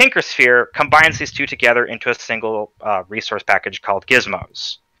 The Tinker Sphere combines these two together into a single resource package called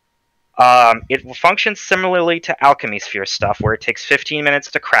Gizmos. It functions similarly to Alchemy Sphere stuff, where it takes 15 minutes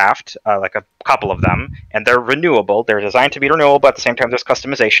to craft, like a couple of them, and they're renewable. They're designed to be renewable, but at the same time there's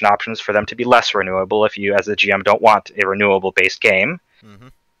customization options for them to be less renewable if you, as a GM, don't want a renewable-based game. Mm-hmm.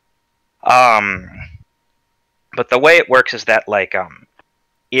 But the way it works is that, like,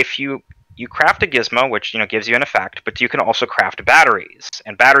 if you craft a gizmo, which gives you an effect, but you can also craft batteries,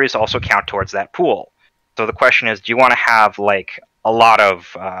 and batteries also count towards that pool. So the question is, do you want to have like a lot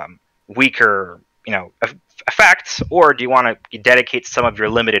of weaker effects, or do you want to dedicate some of your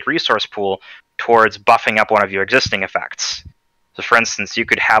limited resource pool towards buffing up one of your existing effects? So for instance, you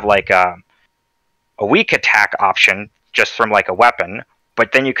could have like a weak attack option just from like a weapon,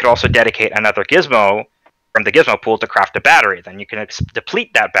 but then you could also dedicate another gizmo from the gizmo pool to craft a battery. Then you can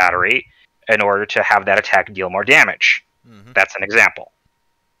deplete that battery in order to have that attack deal more damage. Mm-hmm. That's an example.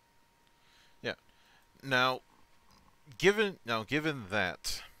 Yeah. Now, given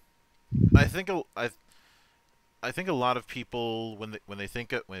that, I think a lot of people when they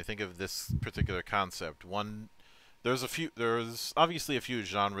think of this particular concept, there's obviously a few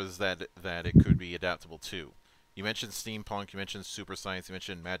genres that it could be adaptable to. You mentioned steampunk, you mentioned super science, you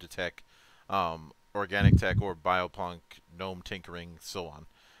mentioned magitech, organic tech, or biopunk, gnome tinkering, so on.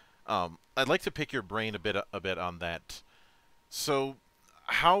 I'd like to pick your brain a bit on that. So,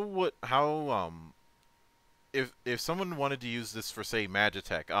 if someone wanted to use this for, say,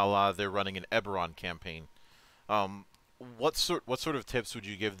 magitech, a la they're running an Eberron campaign, what sort of tips would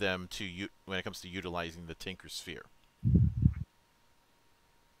you give them when it comes to utilizing the Tinker Sphere?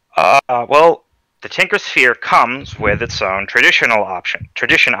 Well, the Tinker Sphere comes with its own tradition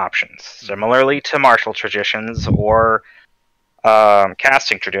options, similarly to martial traditions or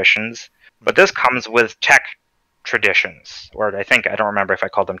casting traditions, but this comes with tech traditions, or I don't remember if I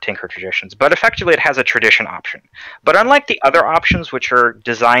called them Tinker traditions, but effectively it has a tradition option. But unlike the other options, which are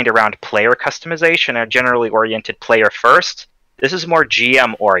designed around player customization and are generally oriented player first, this is more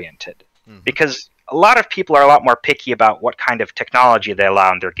GM oriented, because a lot of people are a lot more picky about what kind of technology they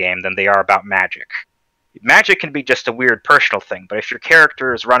allow in their game than they are about magic. Magic can be just a weird personal thing, but if your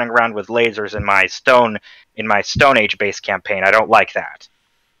character is running around with lasers in my Stone Age based campaign, I don't like that.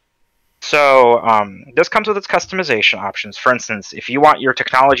 So this comes with its customization options. For instance, if you want your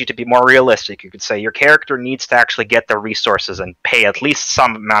technology to be more realistic, you could say your character needs to actually get the resources and pay at least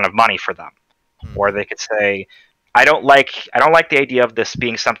some amount of money for them. Or they could say, I don't like the idea of this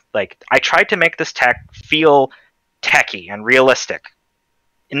being something like, I tried to make this tech feel techy and realistic.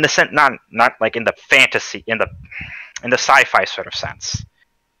 In the sense, not like in the fantasy, in the sci-fi sort of sense.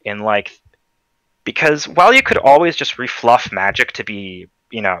 Because while you could always just refluff magic to be,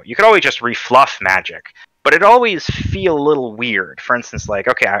 you could always just refluff magic, but it always feel a little weird. For instance, like,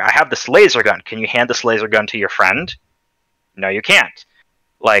 okay, I have this laser gun. Can you hand this laser gun to your friend? No, you can't.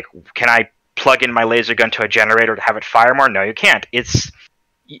 Like, can I plug in my laser gun to a generator to have it fire more? No, you can't. It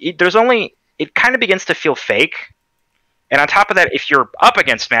kind of begins to feel fake. And on top of that, if you're up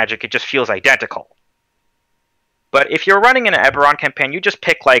against magic, it just feels identical. But if you're running an Eberron campaign, you just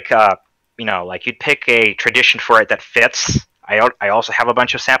pick you'd pick a tradition for it that fits. I also have a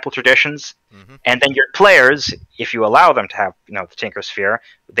bunch of sample traditions. And then your players, if you allow them to have, the Tinker Sphere,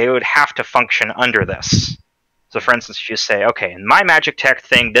 they would have to function under this. So, for instance, if you say, okay, in my magic tech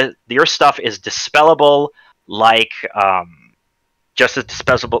thing, your stuff is dispellable like just as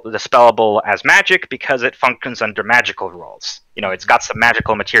dispellable as magic because it functions under magical rules. You know, it's got some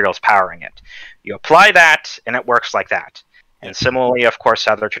magical materials powering it. You apply that, and it works like that. And similarly, of course,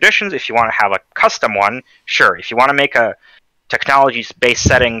 other traditions, if you want to have a custom one, sure. If you want to make a technology-based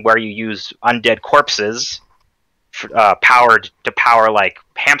setting where you use undead corpses powered to power, like,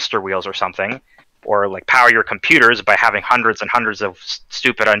 hamster wheels or something, or like power your computers by having hundreds and hundreds of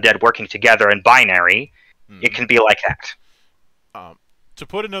stupid undead working together in binary, it can be like that. To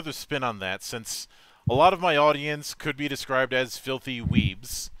put another spin on that, since a lot of my audience could be described as filthy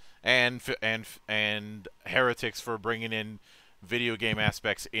weebs and heretics for bringing in video game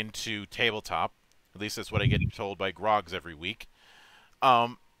aspects into tabletop, at least that's what I get told by Grogs every week.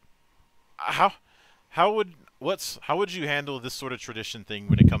 How would you handle this sort of tradition thing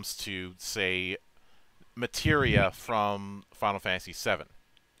when it comes to, say, materia from Final Fantasy VII?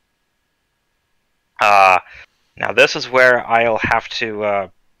 Now this is where I'll have to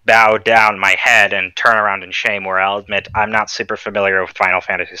bow down my head and turn around in shame, where I'll admit I'm not super familiar with Final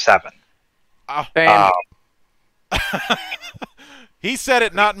Fantasy VII. He said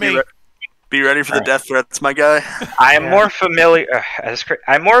it, not me. Be ready for the death threats, my guy. I'm more familiar.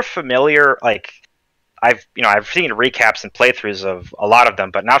 I'm more familiar. Like I've seen recaps and playthroughs of a lot of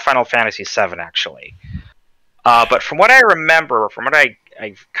them, but not Final Fantasy VII actually. But from what I remember, from what I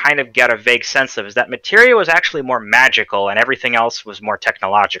kind of get a vague sense of, is that materia was actually more magical and everything else was more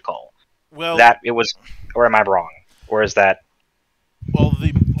technological. Well, that it was, or am I wrong? Or is that? Well,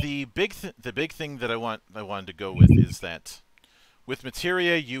 the big thing that I wanted to go with is that with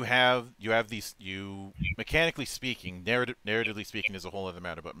materia you have these, mechanically speaking, narratively speaking is a whole other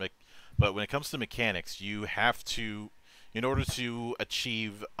matter, but when it comes to mechanics, you have to, in order to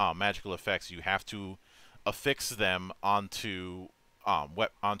achieve magical effects, you have to affix them onto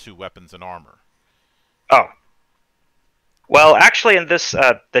weapons and armor. Oh. Well, actually, in this,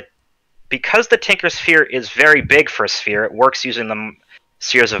 because the Tinker Sphere is very big for a sphere, it works using the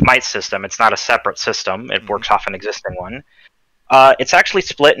Spheres of Might system. It's not a separate system. It works off an existing one. It's actually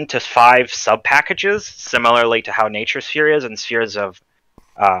split into 5 sub-packages, similarly to how Nature Sphere is and Spheres of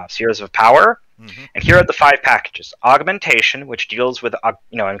Power. And here are the 5 packages. Augmentation, which deals with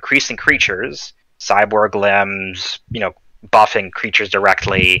increasing creatures, cyborg limbs, buffing creatures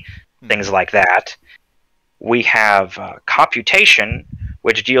directly, things like that. We have computation,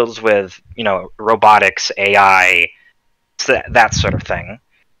 which deals with robotics, AI, that sort of thing.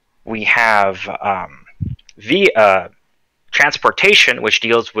 We have transportation, which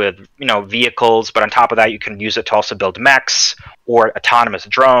deals with vehicles, but on top of that, you can use it to also build mechs or autonomous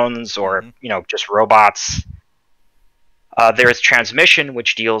drones or just robots. There is transmission,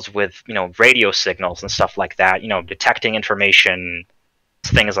 which deals with radio signals and stuff like that. Detecting information,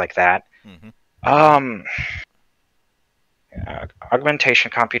 things like that.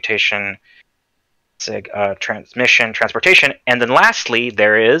 Augmentation, computation, transmission, transportation, and then lastly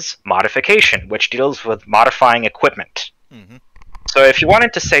there is modification, which deals with modifying equipment. So if you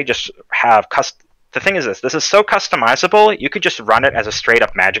wanted to say just have the thing is this is so customizable, you could just run it as a straight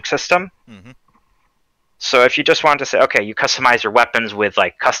up magic system. So if you just wanted to say, okay, you customize your weapons with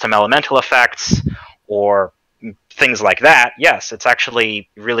like custom elemental effects or things like that, yes, it's actually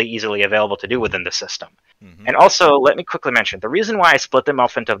really easily available to do within the system. And also, let me quickly mention, the reason why I split them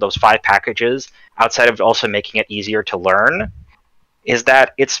off into those 5 packages, outside of also making it easier to learn, is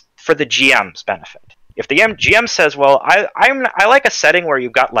that it's for the GM's benefit. If the GM says, well, I like a setting where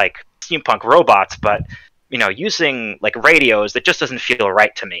you've got like steampunk robots, but using like radios, that just doesn't feel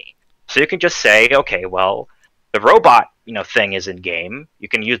right to me. So you can just say, okay, well, the robot, thing is in game. You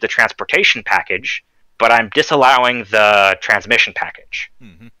can use the transportation package, but I'm disallowing the transmission package.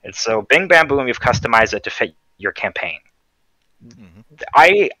 And so, bing, bam, boom, you've customized it to fit your campaign.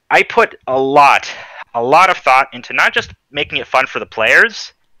 I put a lot of thought into not just making it fun for the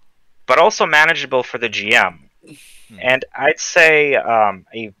players, but also manageable for the GM. And I'd say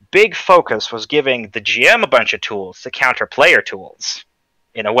a big focus was giving the GM a bunch of tools to counter player tools.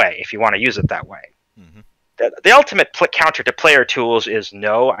 In a way, if you want to use it that way. The ultimate counter to player tools is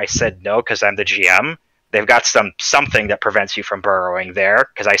no. I said no because I'm the GM. They've got something that prevents you from burrowing there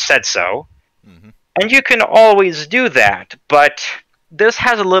because I said so. And you can always do that, but this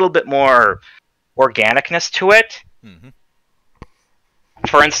has a little bit more organicness to it.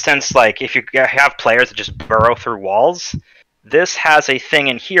 For instance, like if you have players that just burrow through walls, this has a thing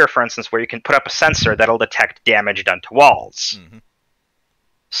in here, for instance, where you can put up a sensor that'll detect damage done to walls.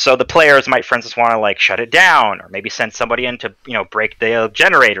 So the players might, for instance, want to like shut it down, or maybe send somebody in to break the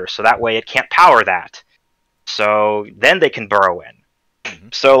generator, so that way it can't power that. So then they can burrow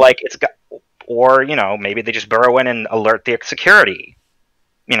in. So like it's got, or maybe they just burrow in and alert the security.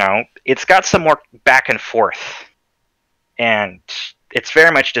 It's got some more back and forth, and it's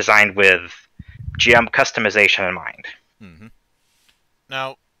very much designed with GM customization in mind.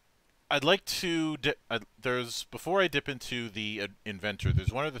 Now, I'd like to before I dip into the inventor,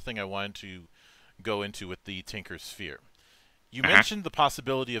 there's one other thing I wanted to go into with the Tinker Sphere. You mentioned the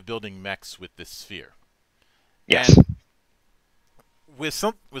possibility of building mechs with this sphere. Yes. And with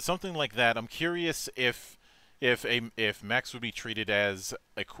something like that, I'm curious if mechs would be treated as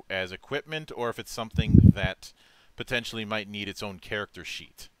equipment, or if it's something that potentially might need its own character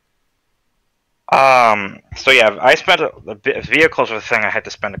sheet. So yeah, I spent vehicles were the thing I had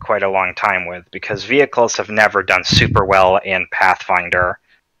to spend quite a long time with, because vehicles have never done super well in Pathfinder.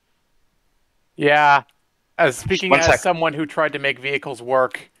 Yeah. Speaking as someone who tried to make vehicles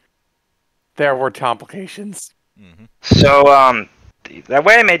work, there were complications. So, the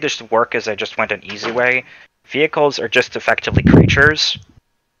way I made this work is I just went an easy way. Vehicles are just effectively creatures.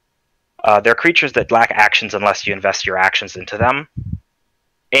 They're creatures that lack actions unless you invest your actions into them.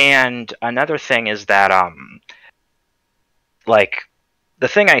 And another thing is that, the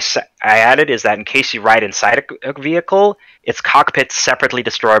thing I added is that in case you ride inside a vehicle, its cockpit's separately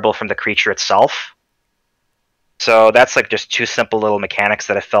destroyable from the creature itself. So that's like just two simple little mechanics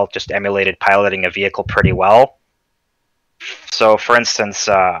that I felt just emulated piloting a vehicle pretty well. So, for instance,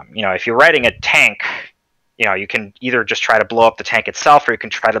 if you're riding a tank, you can either just try to blow up the tank itself, or you can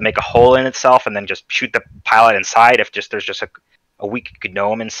try to make a hole in itself and then just shoot the pilot inside. If there's just a weak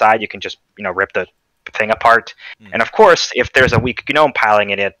gnome inside, you can just rip the thing apart. And of course, if there's a weak gnome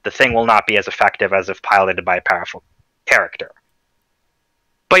piloting it, the thing will not be as effective as if piloted by a powerful character.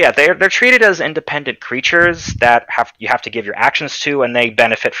 But yeah, they're treated as independent creatures that you have to give your actions to, and they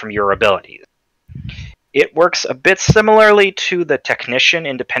benefit from your abilities. It works a bit similarly to the Technician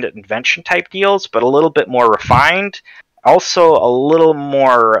independent invention type deals, but a little bit more refined. Also a little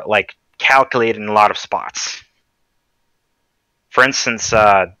more calculated in a lot of spots. For instance,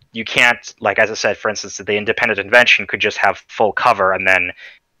 you can't, as I said, for instance, the independent invention could just have full cover, and then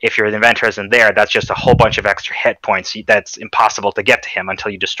if your inventor isn't there, that's just a whole bunch of extra hit points that's impossible to get to him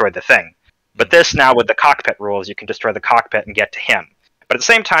until you destroy the thing. But this now, with the cockpit rules, you can destroy the cockpit and get to him. But at the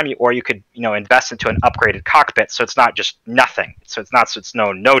same time, you could invest into an upgraded cockpit, so it's not just nothing. So it's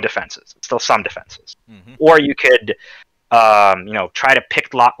no defenses. It's still some defenses. Or you could try to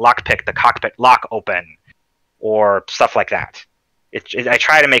lockpick the cockpit lock open, or stuff like that. I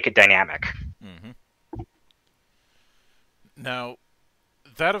try to make it dynamic. Now,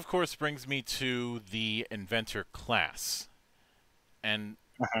 that of course brings me to the inventor class, and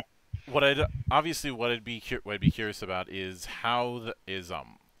what I'd be curious about is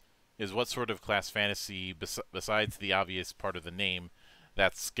what sort of class fantasy besides the obvious part of the name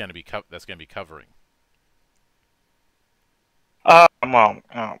that's going to be covering. Well,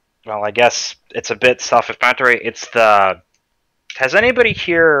 I guess it's a bit self-explanatory. Has anybody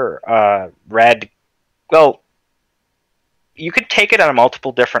here read? Well, you could take it on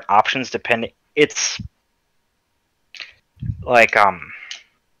multiple different options depending. It's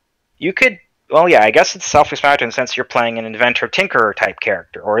you could. Well, yeah, I guess it's self-explanatory in the sense you're playing an inventor, tinkerer type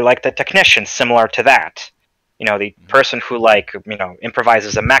character, or like the technician, similar to that. The person who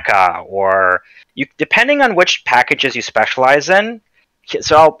improvises a mecha, or depending on which packages you specialize in.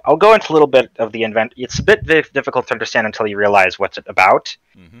 So I'll go into a little bit of the invent. It's a bit difficult to understand until you realize what's it about.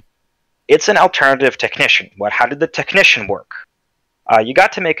 It's an alternative technician. How did the technician work? You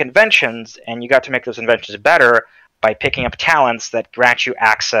got to make inventions, and you got to make those inventions better by picking up talents that grant you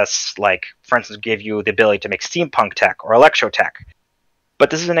access, for instance, give you the ability to make steampunk tech or electrotech. But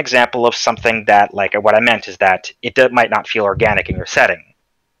this is an example of something that, what I meant is that it might not feel organic in your setting.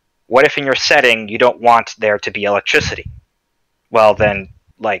 What if in your setting you don't want there to be electricity? Well, then,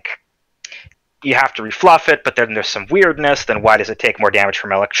 you have to refluff it, but then there's some weirdness. Then why does it take more damage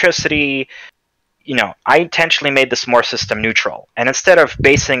from electricity? I intentionally made this more system neutral. And instead of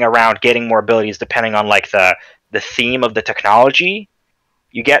basing around getting more abilities depending on, the theme of the technology,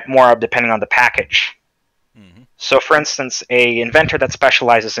 you get more depending on the package. So, for instance, a inventor that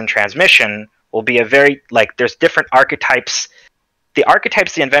specializes in transmission will be there's different archetypes. The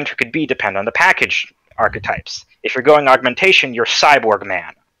archetypes the inventor could be depend on the package archetypes. If you're going augmentation, you're Cyborg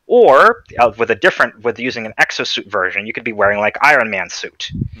Man. Or, with using an exosuit version, you could be wearing Iron Man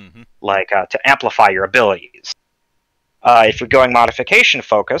suit, to amplify your abilities. If you're going modification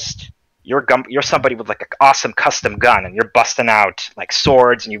focused, you're somebody with an awesome custom gun, and you're busting out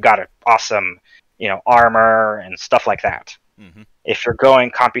swords, and you've got an awesome, armor and stuff like that. Mm-hmm. If you're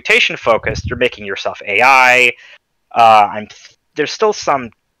going computation focused, you're making yourself AI. There's still some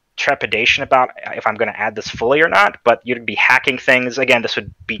trepidation about if I'm going to add this fully or not, but you'd be hacking things. Again, this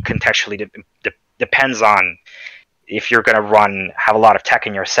would be contextually depends on if you're going to have a lot of tech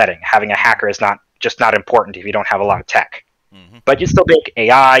in your setting. Having a hacker is not important if you don't have a lot of tech. Mm-hmm. But you'd still make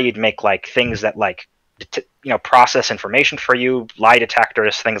AI. You'd make like things that like process information for you, lie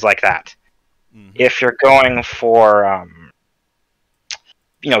detectors, things like that. Mm-hmm. If you're going for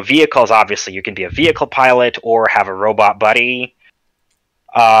vehicles, obviously you can be a vehicle pilot or have a robot buddy.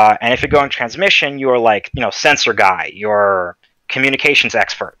 And if you're going transmission, you're like sensor guy, you're communications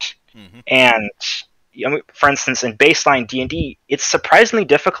expert. Mm-hmm. And for instance, in baseline D&D, it's surprisingly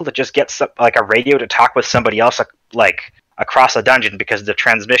difficult to just get like a radio to talk with somebody else like across a dungeon because the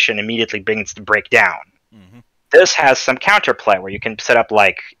transmission immediately begins to break down. Mm-hmm. This has some counterplay where you can set up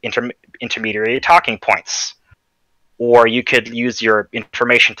like intermediary talking points, or you could use your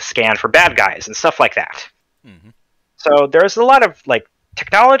information to scan for bad guys and stuff like that. Mm-hmm. So there's a lot of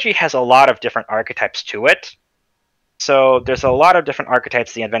technology has a lot of different archetypes to it. So there's a lot of different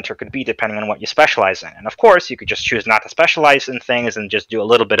archetypes the inventor could be depending on what you specialize in. And of course, you could just choose not to specialize in things and just do a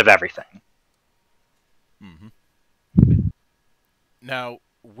little bit of everything. Mm-hmm. Now,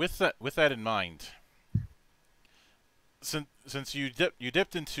 with that in mind, since you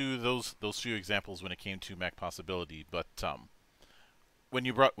dipped into those few examples when it came to Mech Possibility, but when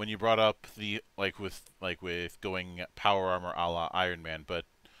you brought up the with going power armor a la Iron Man, but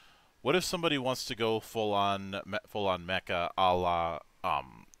what if somebody wants to go full on mecha a la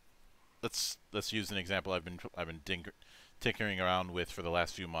let's use an example I've been tinkering around with for the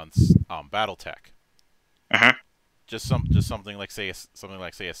last few months, BattleTech. Uh-huh. Just something like say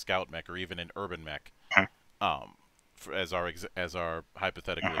a scout mech or even an urban mech, as our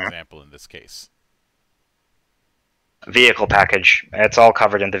hypothetical example in this case. Vehicle package. It's all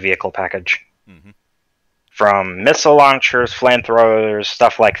covered in the vehicle package. Mm-hmm. From missile launchers, flamethrowers,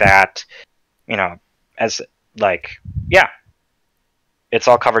 stuff like that. It's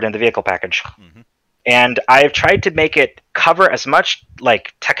all covered in the vehicle package. Mm-hmm. And I've tried to make it cover as much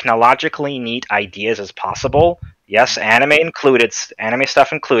technologically neat ideas as possible. Yes, anime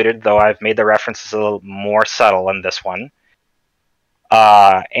stuff included, though I've made the references a little more subtle in this one.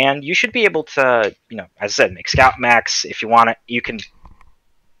 And you should be able to, as I said, make scout mechs if you want it. You could.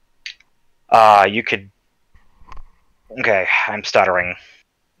 Okay, I'm stuttering.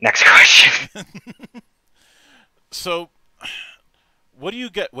 Next question. So, what do you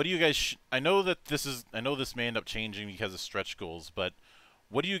guys? I know this may end up changing because of stretch goals, but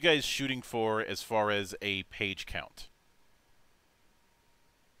what are you guys shooting for as far as a page count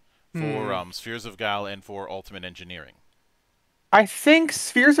for Spheres of Guile and for Ultimate Engineering? I think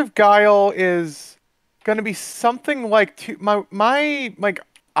Spheres of Guile is going to be something like my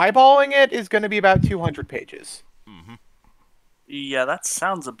eyeballing it is going to be about 200 pages. Mm-hmm. Yeah, that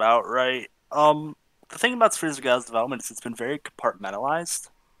sounds about right. The thing about Spheres of Guile's development is it's been very compartmentalized.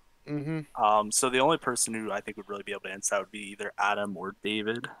 Mm-hmm. So the only person who I think would really be able to answer that would be either Adam or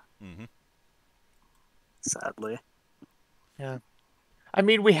David. Mm-hmm. Sadly. Yeah. I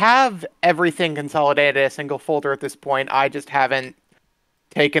mean, we have everything consolidated in a single folder at this point. I just haven't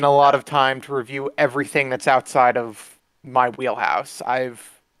taken a lot of time to review everything that's outside of my wheelhouse.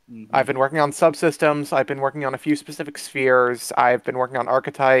 I've been working on subsystems. I've been working on a few specific spheres. I've been working on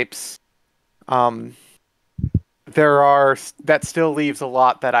archetypes. That still leaves a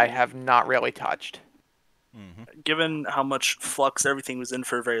lot that I have not really touched. Mm-hmm. Given how much flux everything was in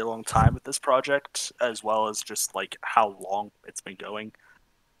for a very long time with this project, as well as just how long it's been going,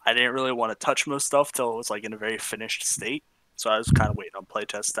 I didn't really want to touch most stuff till it was in a very finished state. So I was kind of waiting on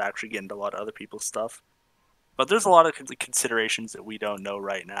playtests to actually get into a lot of other people's stuff. But there's a lot of considerations that we don't know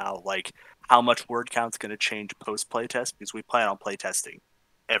right now, like how much word count's going to change post playtest, because we plan on playtesting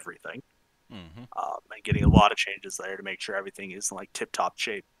everything. Mm-hmm. And getting a lot of changes there to make sure everything is in tip-top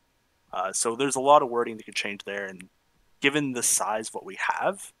shape. So there's a lot of wording that could change there, and given the size of what we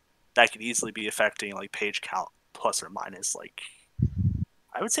have, that could easily be affecting page count plus or minus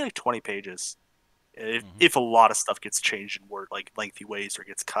I would say 20 pages. If a lot of stuff gets changed in word lengthy ways or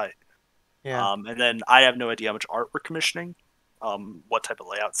gets cut. Yeah. And then I have no idea how much art we're commissioning, what type of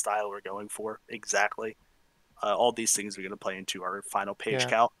layout style we're going for exactly. All these things are going to play into our final page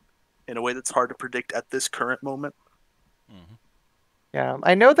count in a way that's hard to predict at this current moment. Mm-hmm. Yeah,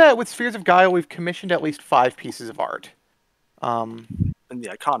 I know that with Spheres of Guile, we've commissioned at least 5 pieces of art. And the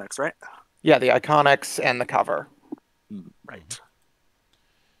iconics, right? Yeah, the iconics and the cover. Right.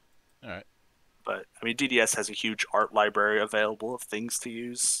 All right. But I mean, DDS has a huge art library available of things to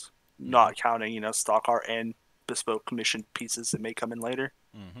use, not counting stock art and bespoke commissioned pieces that may come in later.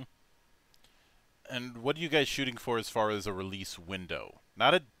 Mm-hmm. And what are you guys shooting for as far as a release window?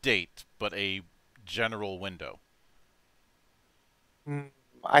 Not a date, but a general window.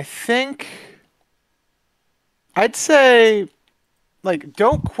 I think I'd say, like,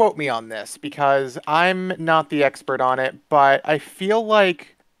 don't quote me on this because I'm not the expert on it, but I feel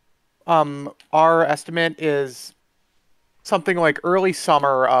like our estimate is something like early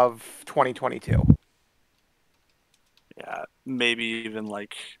summer of 2022. Yeah, maybe even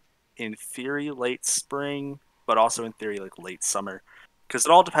like in theory late spring, but also in theory like late summer, because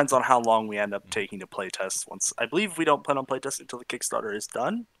it all depends on how long we end up taking to playtest. Once I believe we don't plan on playtesting until the Kickstarter is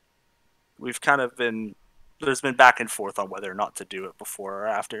done. There's been back and forth on whether or not to do it before or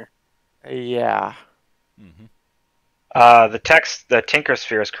after. Yeah. Mm-hmm. The Tinker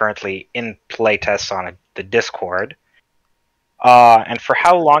Sphere is currently in playtests on the Discord. And for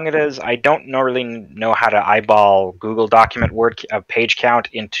how long it is, I don't really know how to eyeball Google document page count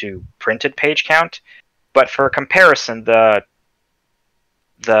into printed page count. But for comparison, the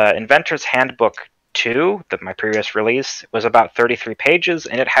Inventor's Handbook 2, my previous release, was about 33 pages,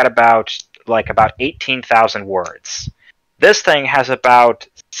 and it had about 18,000 words. This thing has about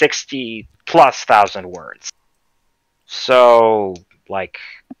 60,000+ words. So, I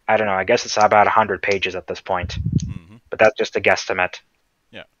don't know, I guess it's about 100 pages at this point. Mm-hmm. But that's just a guesstimate.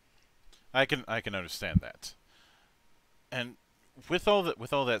 Yeah. I can understand that. And with all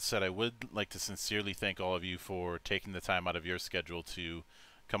that said, I would like to sincerely thank all of you for taking the time out of your schedule to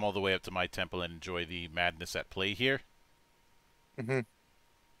come all the way up to my temple and enjoy the madness at play here. Mm-hmm.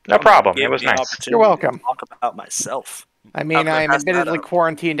 No problem. It was nice. You're welcome. To talk about myself. I mean, I'm admittedly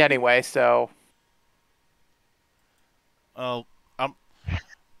quarantined anyway, so.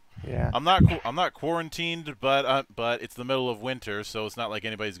 Yeah. I'm not quarantined, but it's the middle of winter, so it's not like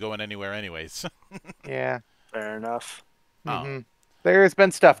anybody's going anywhere, anyways. Yeah. Fair enough. Mm-hmm. There's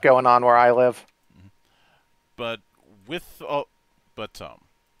been stuff going on where I live.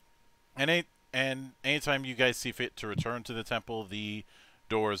 And anytime you guys see fit to return to the temple, the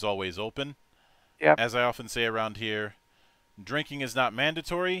door is always open. Yep. As I often say around here, drinking is not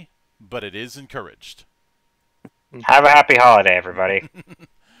mandatory, but it is encouraged. Have a happy holiday, everybody.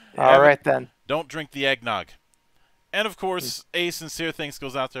 All right, then. Don't drink the eggnog. And, of course, a sincere thanks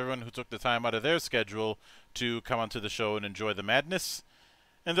goes out to everyone who took the time out of their schedule to come onto the show and enjoy the madness.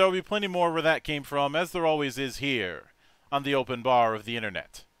 And there will be plenty more where that came from, as there always is here on the open bar of the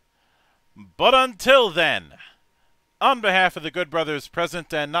internet. But until then, on behalf of the good brothers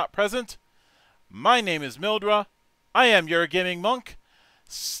present and not present, my name is Mildra. I am your gaming monk.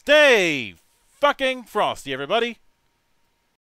 Stay fucking frosty, everybody.